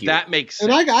 Okay. Thank you. That makes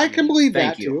sense. And I can believe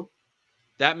that too.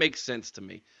 That makes sense to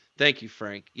me. Thank you,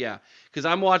 Frank. Yeah. Because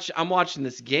I'm watching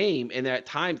this game, and at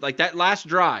times, like that last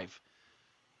drive,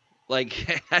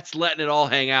 like that's letting it all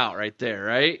hang out right there,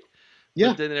 right? Yeah.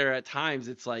 But then there at times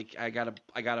it's like I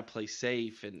gotta play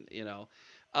safe, and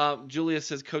Julia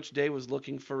says Coach Day was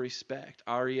looking for respect.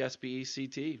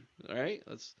 RESPECT. All right,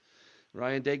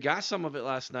 Ryan Day got some of it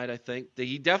last night. I think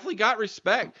he definitely got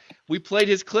respect. We played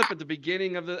his clip at the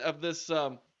beginning of this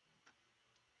video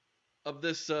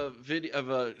of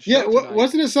a show tonight.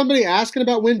 Wasn't it somebody asking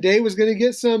about when Day was going to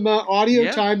get some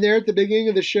audio time there at the beginning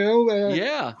of the show?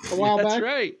 A while back.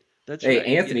 That's right.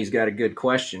 Hey, Anthony's got a good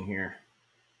question here.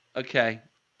 Okay.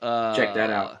 Check that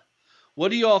out. What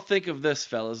do you all think of this,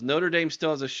 fellas? Notre Dame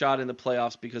still has a shot in the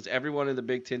playoffs because everyone in the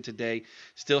Big Ten today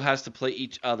still has to play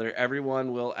each other.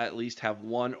 Everyone will at least have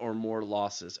one or more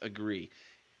losses. Agree?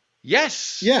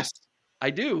 Yes. Yes. I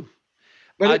do.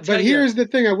 But here's the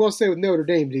thing I will say with Notre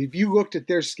Dame. If you looked at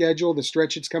their schedule, the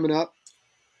stretch it's coming up.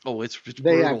 Oh, it's they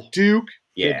brutal. have Duke.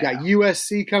 Yeah. They've got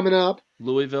USC coming up.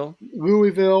 Louisville.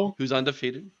 Who's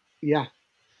undefeated. Yeah.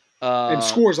 And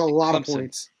scores a lot Clemson. of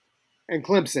points. And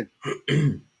Clemson.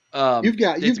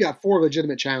 You've got 4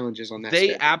 legitimate challenges on that. They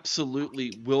schedule.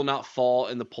 absolutely will not fall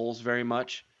in the polls very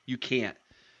much. You can't.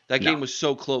 That game was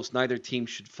so close. Neither team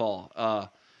should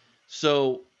fall.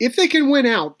 So if they can win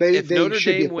out, if Notre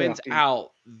Dame wins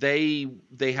out, they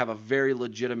have a very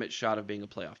legitimate shot of being a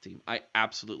playoff team. I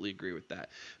absolutely agree with that.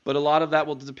 But a lot of that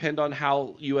will depend on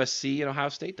how USC and Ohio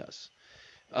State does.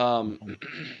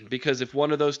 Because if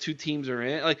one of those two teams are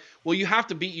in, you have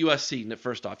to beat USC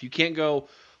first off. You can't go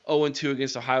 0-2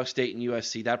 against Ohio State and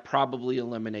USC. That probably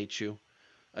eliminates you.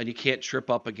 And you can't trip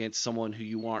up against someone who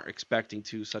you aren't expecting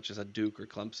to, such as a Duke or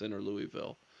Clemson or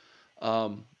Louisville.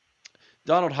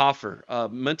 Donald Hoffer,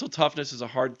 mental toughness is a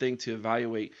hard thing to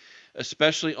evaluate,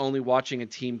 especially only watching a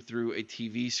team through a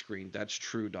TV screen. That's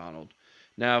true, Donald.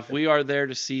 Now, if we are there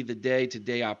to see the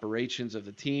day-to-day operations of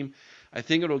the team, I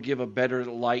think it'll give a better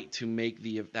light to make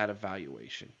that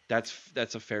evaluation. That's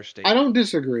a fair statement. I don't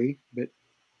disagree, but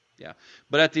yeah.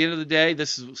 But at the end of the day,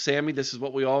 this is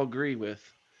what we all agree with.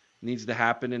 It needs to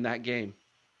happen in that game.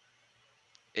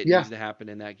 It needs to happen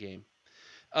in that game.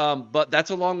 But that's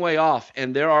a long way off,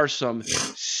 and there are some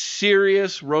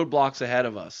serious roadblocks ahead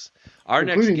of us. Our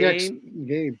next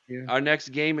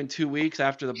game in 2 weeks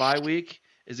after the bye week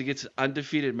is against an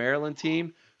undefeated Maryland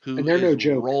team who is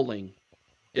rolling.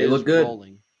 They look good.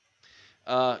 Rolling.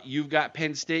 You've got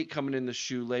Penn State coming in the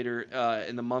shoe later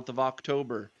in the month of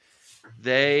October.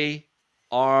 They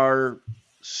are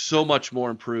so much more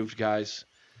improved, guys.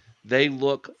 They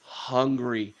look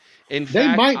hungry. In fact,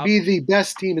 they might be the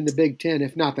best team in the Big Ten,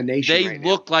 if not the nation. They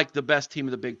look like the best team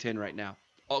in the Big Ten right now,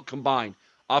 all combined,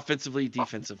 offensively,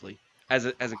 defensively, as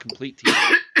a complete team.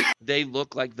 They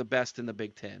look like the best in the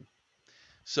Big Ten.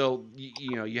 So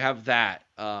you have that.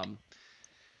 There's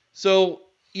going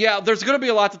to be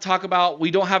a lot to talk about. We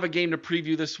don't have a game to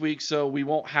preview this week, so we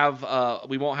won't have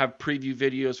preview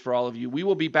videos for all of you. We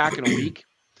will be back in a week.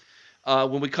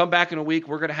 When we come back in a week,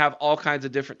 we're going to have all kinds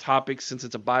of different topics since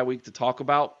it's a bye week to talk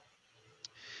about,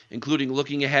 including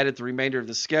looking ahead at the remainder of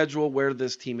the schedule, where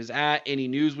this team is at, any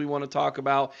news we want to talk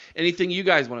about, anything you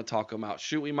guys want to talk about.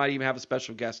 Shoot, we might even have a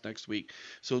special guest next week.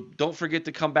 So don't forget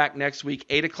to come back next week,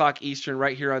 8 o'clock Eastern,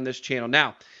 right here on this channel.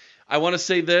 Now, I want to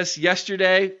say this.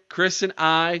 Yesterday, Chris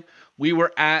and we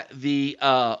were at the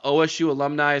OSU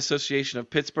Alumni Association of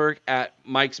Pittsburgh at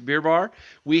Mike's Beer Bar.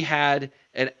 We had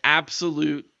an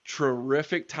absolute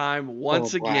terrific time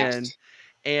once again.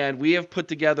 And we have put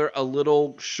together a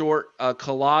little short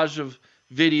collage of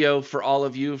video for all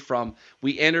of you.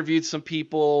 We interviewed some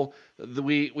people.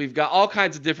 We've got all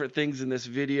kinds of different things in this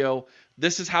video.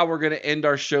 This is how we're going to end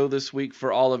our show this week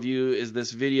for all of you, is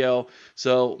this video.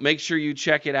 So make sure you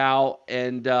check it out.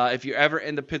 And if you're ever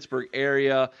in the Pittsburgh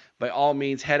area, by all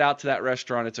means, head out to that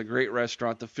restaurant. It's a great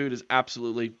restaurant. The food is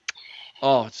absolutely,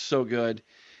 it's so good.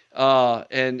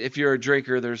 And if you're a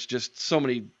drinker, there's just so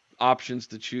many options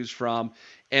to choose from.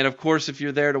 And of course, if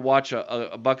you're there to watch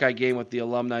a Buckeye game with the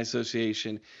Alumni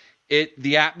Association,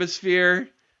 the atmosphere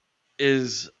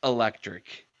is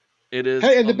electric. It is.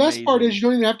 Hey, and the best part is you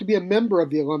don't even have to be a member of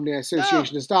the Alumni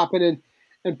Association to stop in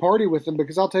and party with them,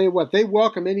 because I'll tell you what, they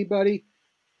welcome anybody.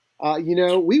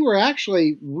 We were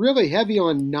actually really heavy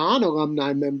on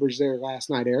non-alumni members there last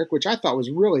night, Eric, which I thought was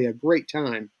really a great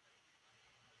time.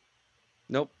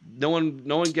 Nope. No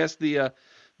one guessed the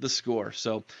score.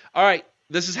 So, all right.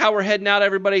 This is how we're heading out,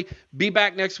 everybody. Be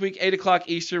back next week, 8 o'clock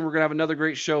Eastern. We're going to have another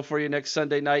great show for you next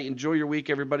Sunday night. Enjoy your week,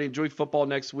 everybody. Enjoy football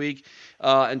next week.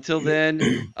 Until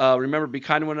then, remember, be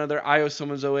kind to one another. I owe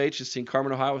someone's OH. It's St.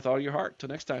 Carmen, Ohio, with all your heart. Till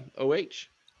next time, OH.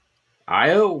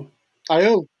 I-O.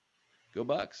 Go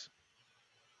Bucks.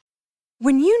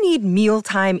 When you need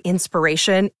mealtime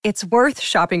inspiration, it's worth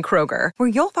shopping Kroger, where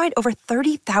you'll find over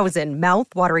 30,000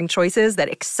 mouth-watering choices that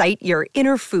excite your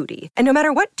inner foodie. And no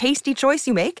matter what tasty choice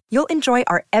you make, you'll enjoy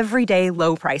our everyday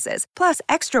low prices, plus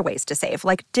extra ways to save,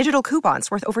 like digital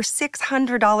coupons worth over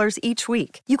 $600 each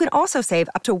week. You can also save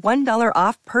up to $1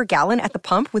 off per gallon at the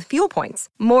pump with fuel points.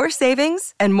 More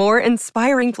savings and more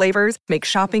inspiring flavors make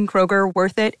shopping Kroger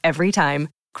worth it every time.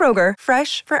 Kroger,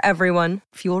 fresh for everyone.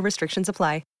 Fuel restrictions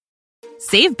apply.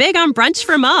 Save big on brunch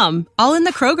for mom, all in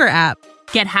the Kroger app.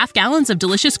 Get half gallons of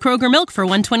delicious Kroger milk for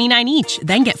 $1.29 each.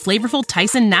 Then get flavorful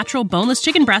Tyson natural boneless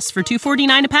chicken breasts for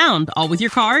 $2.49 a pound, all with your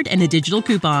card and a digital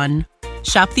coupon.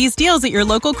 Shop these deals at your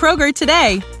local Kroger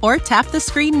today, or tap the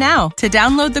screen now to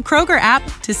download the Kroger app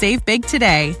to save big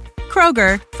today.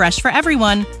 Kroger, fresh for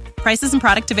everyone. Prices and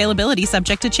product availability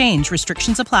subject to change.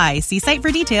 Restrictions apply. See site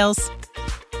for details.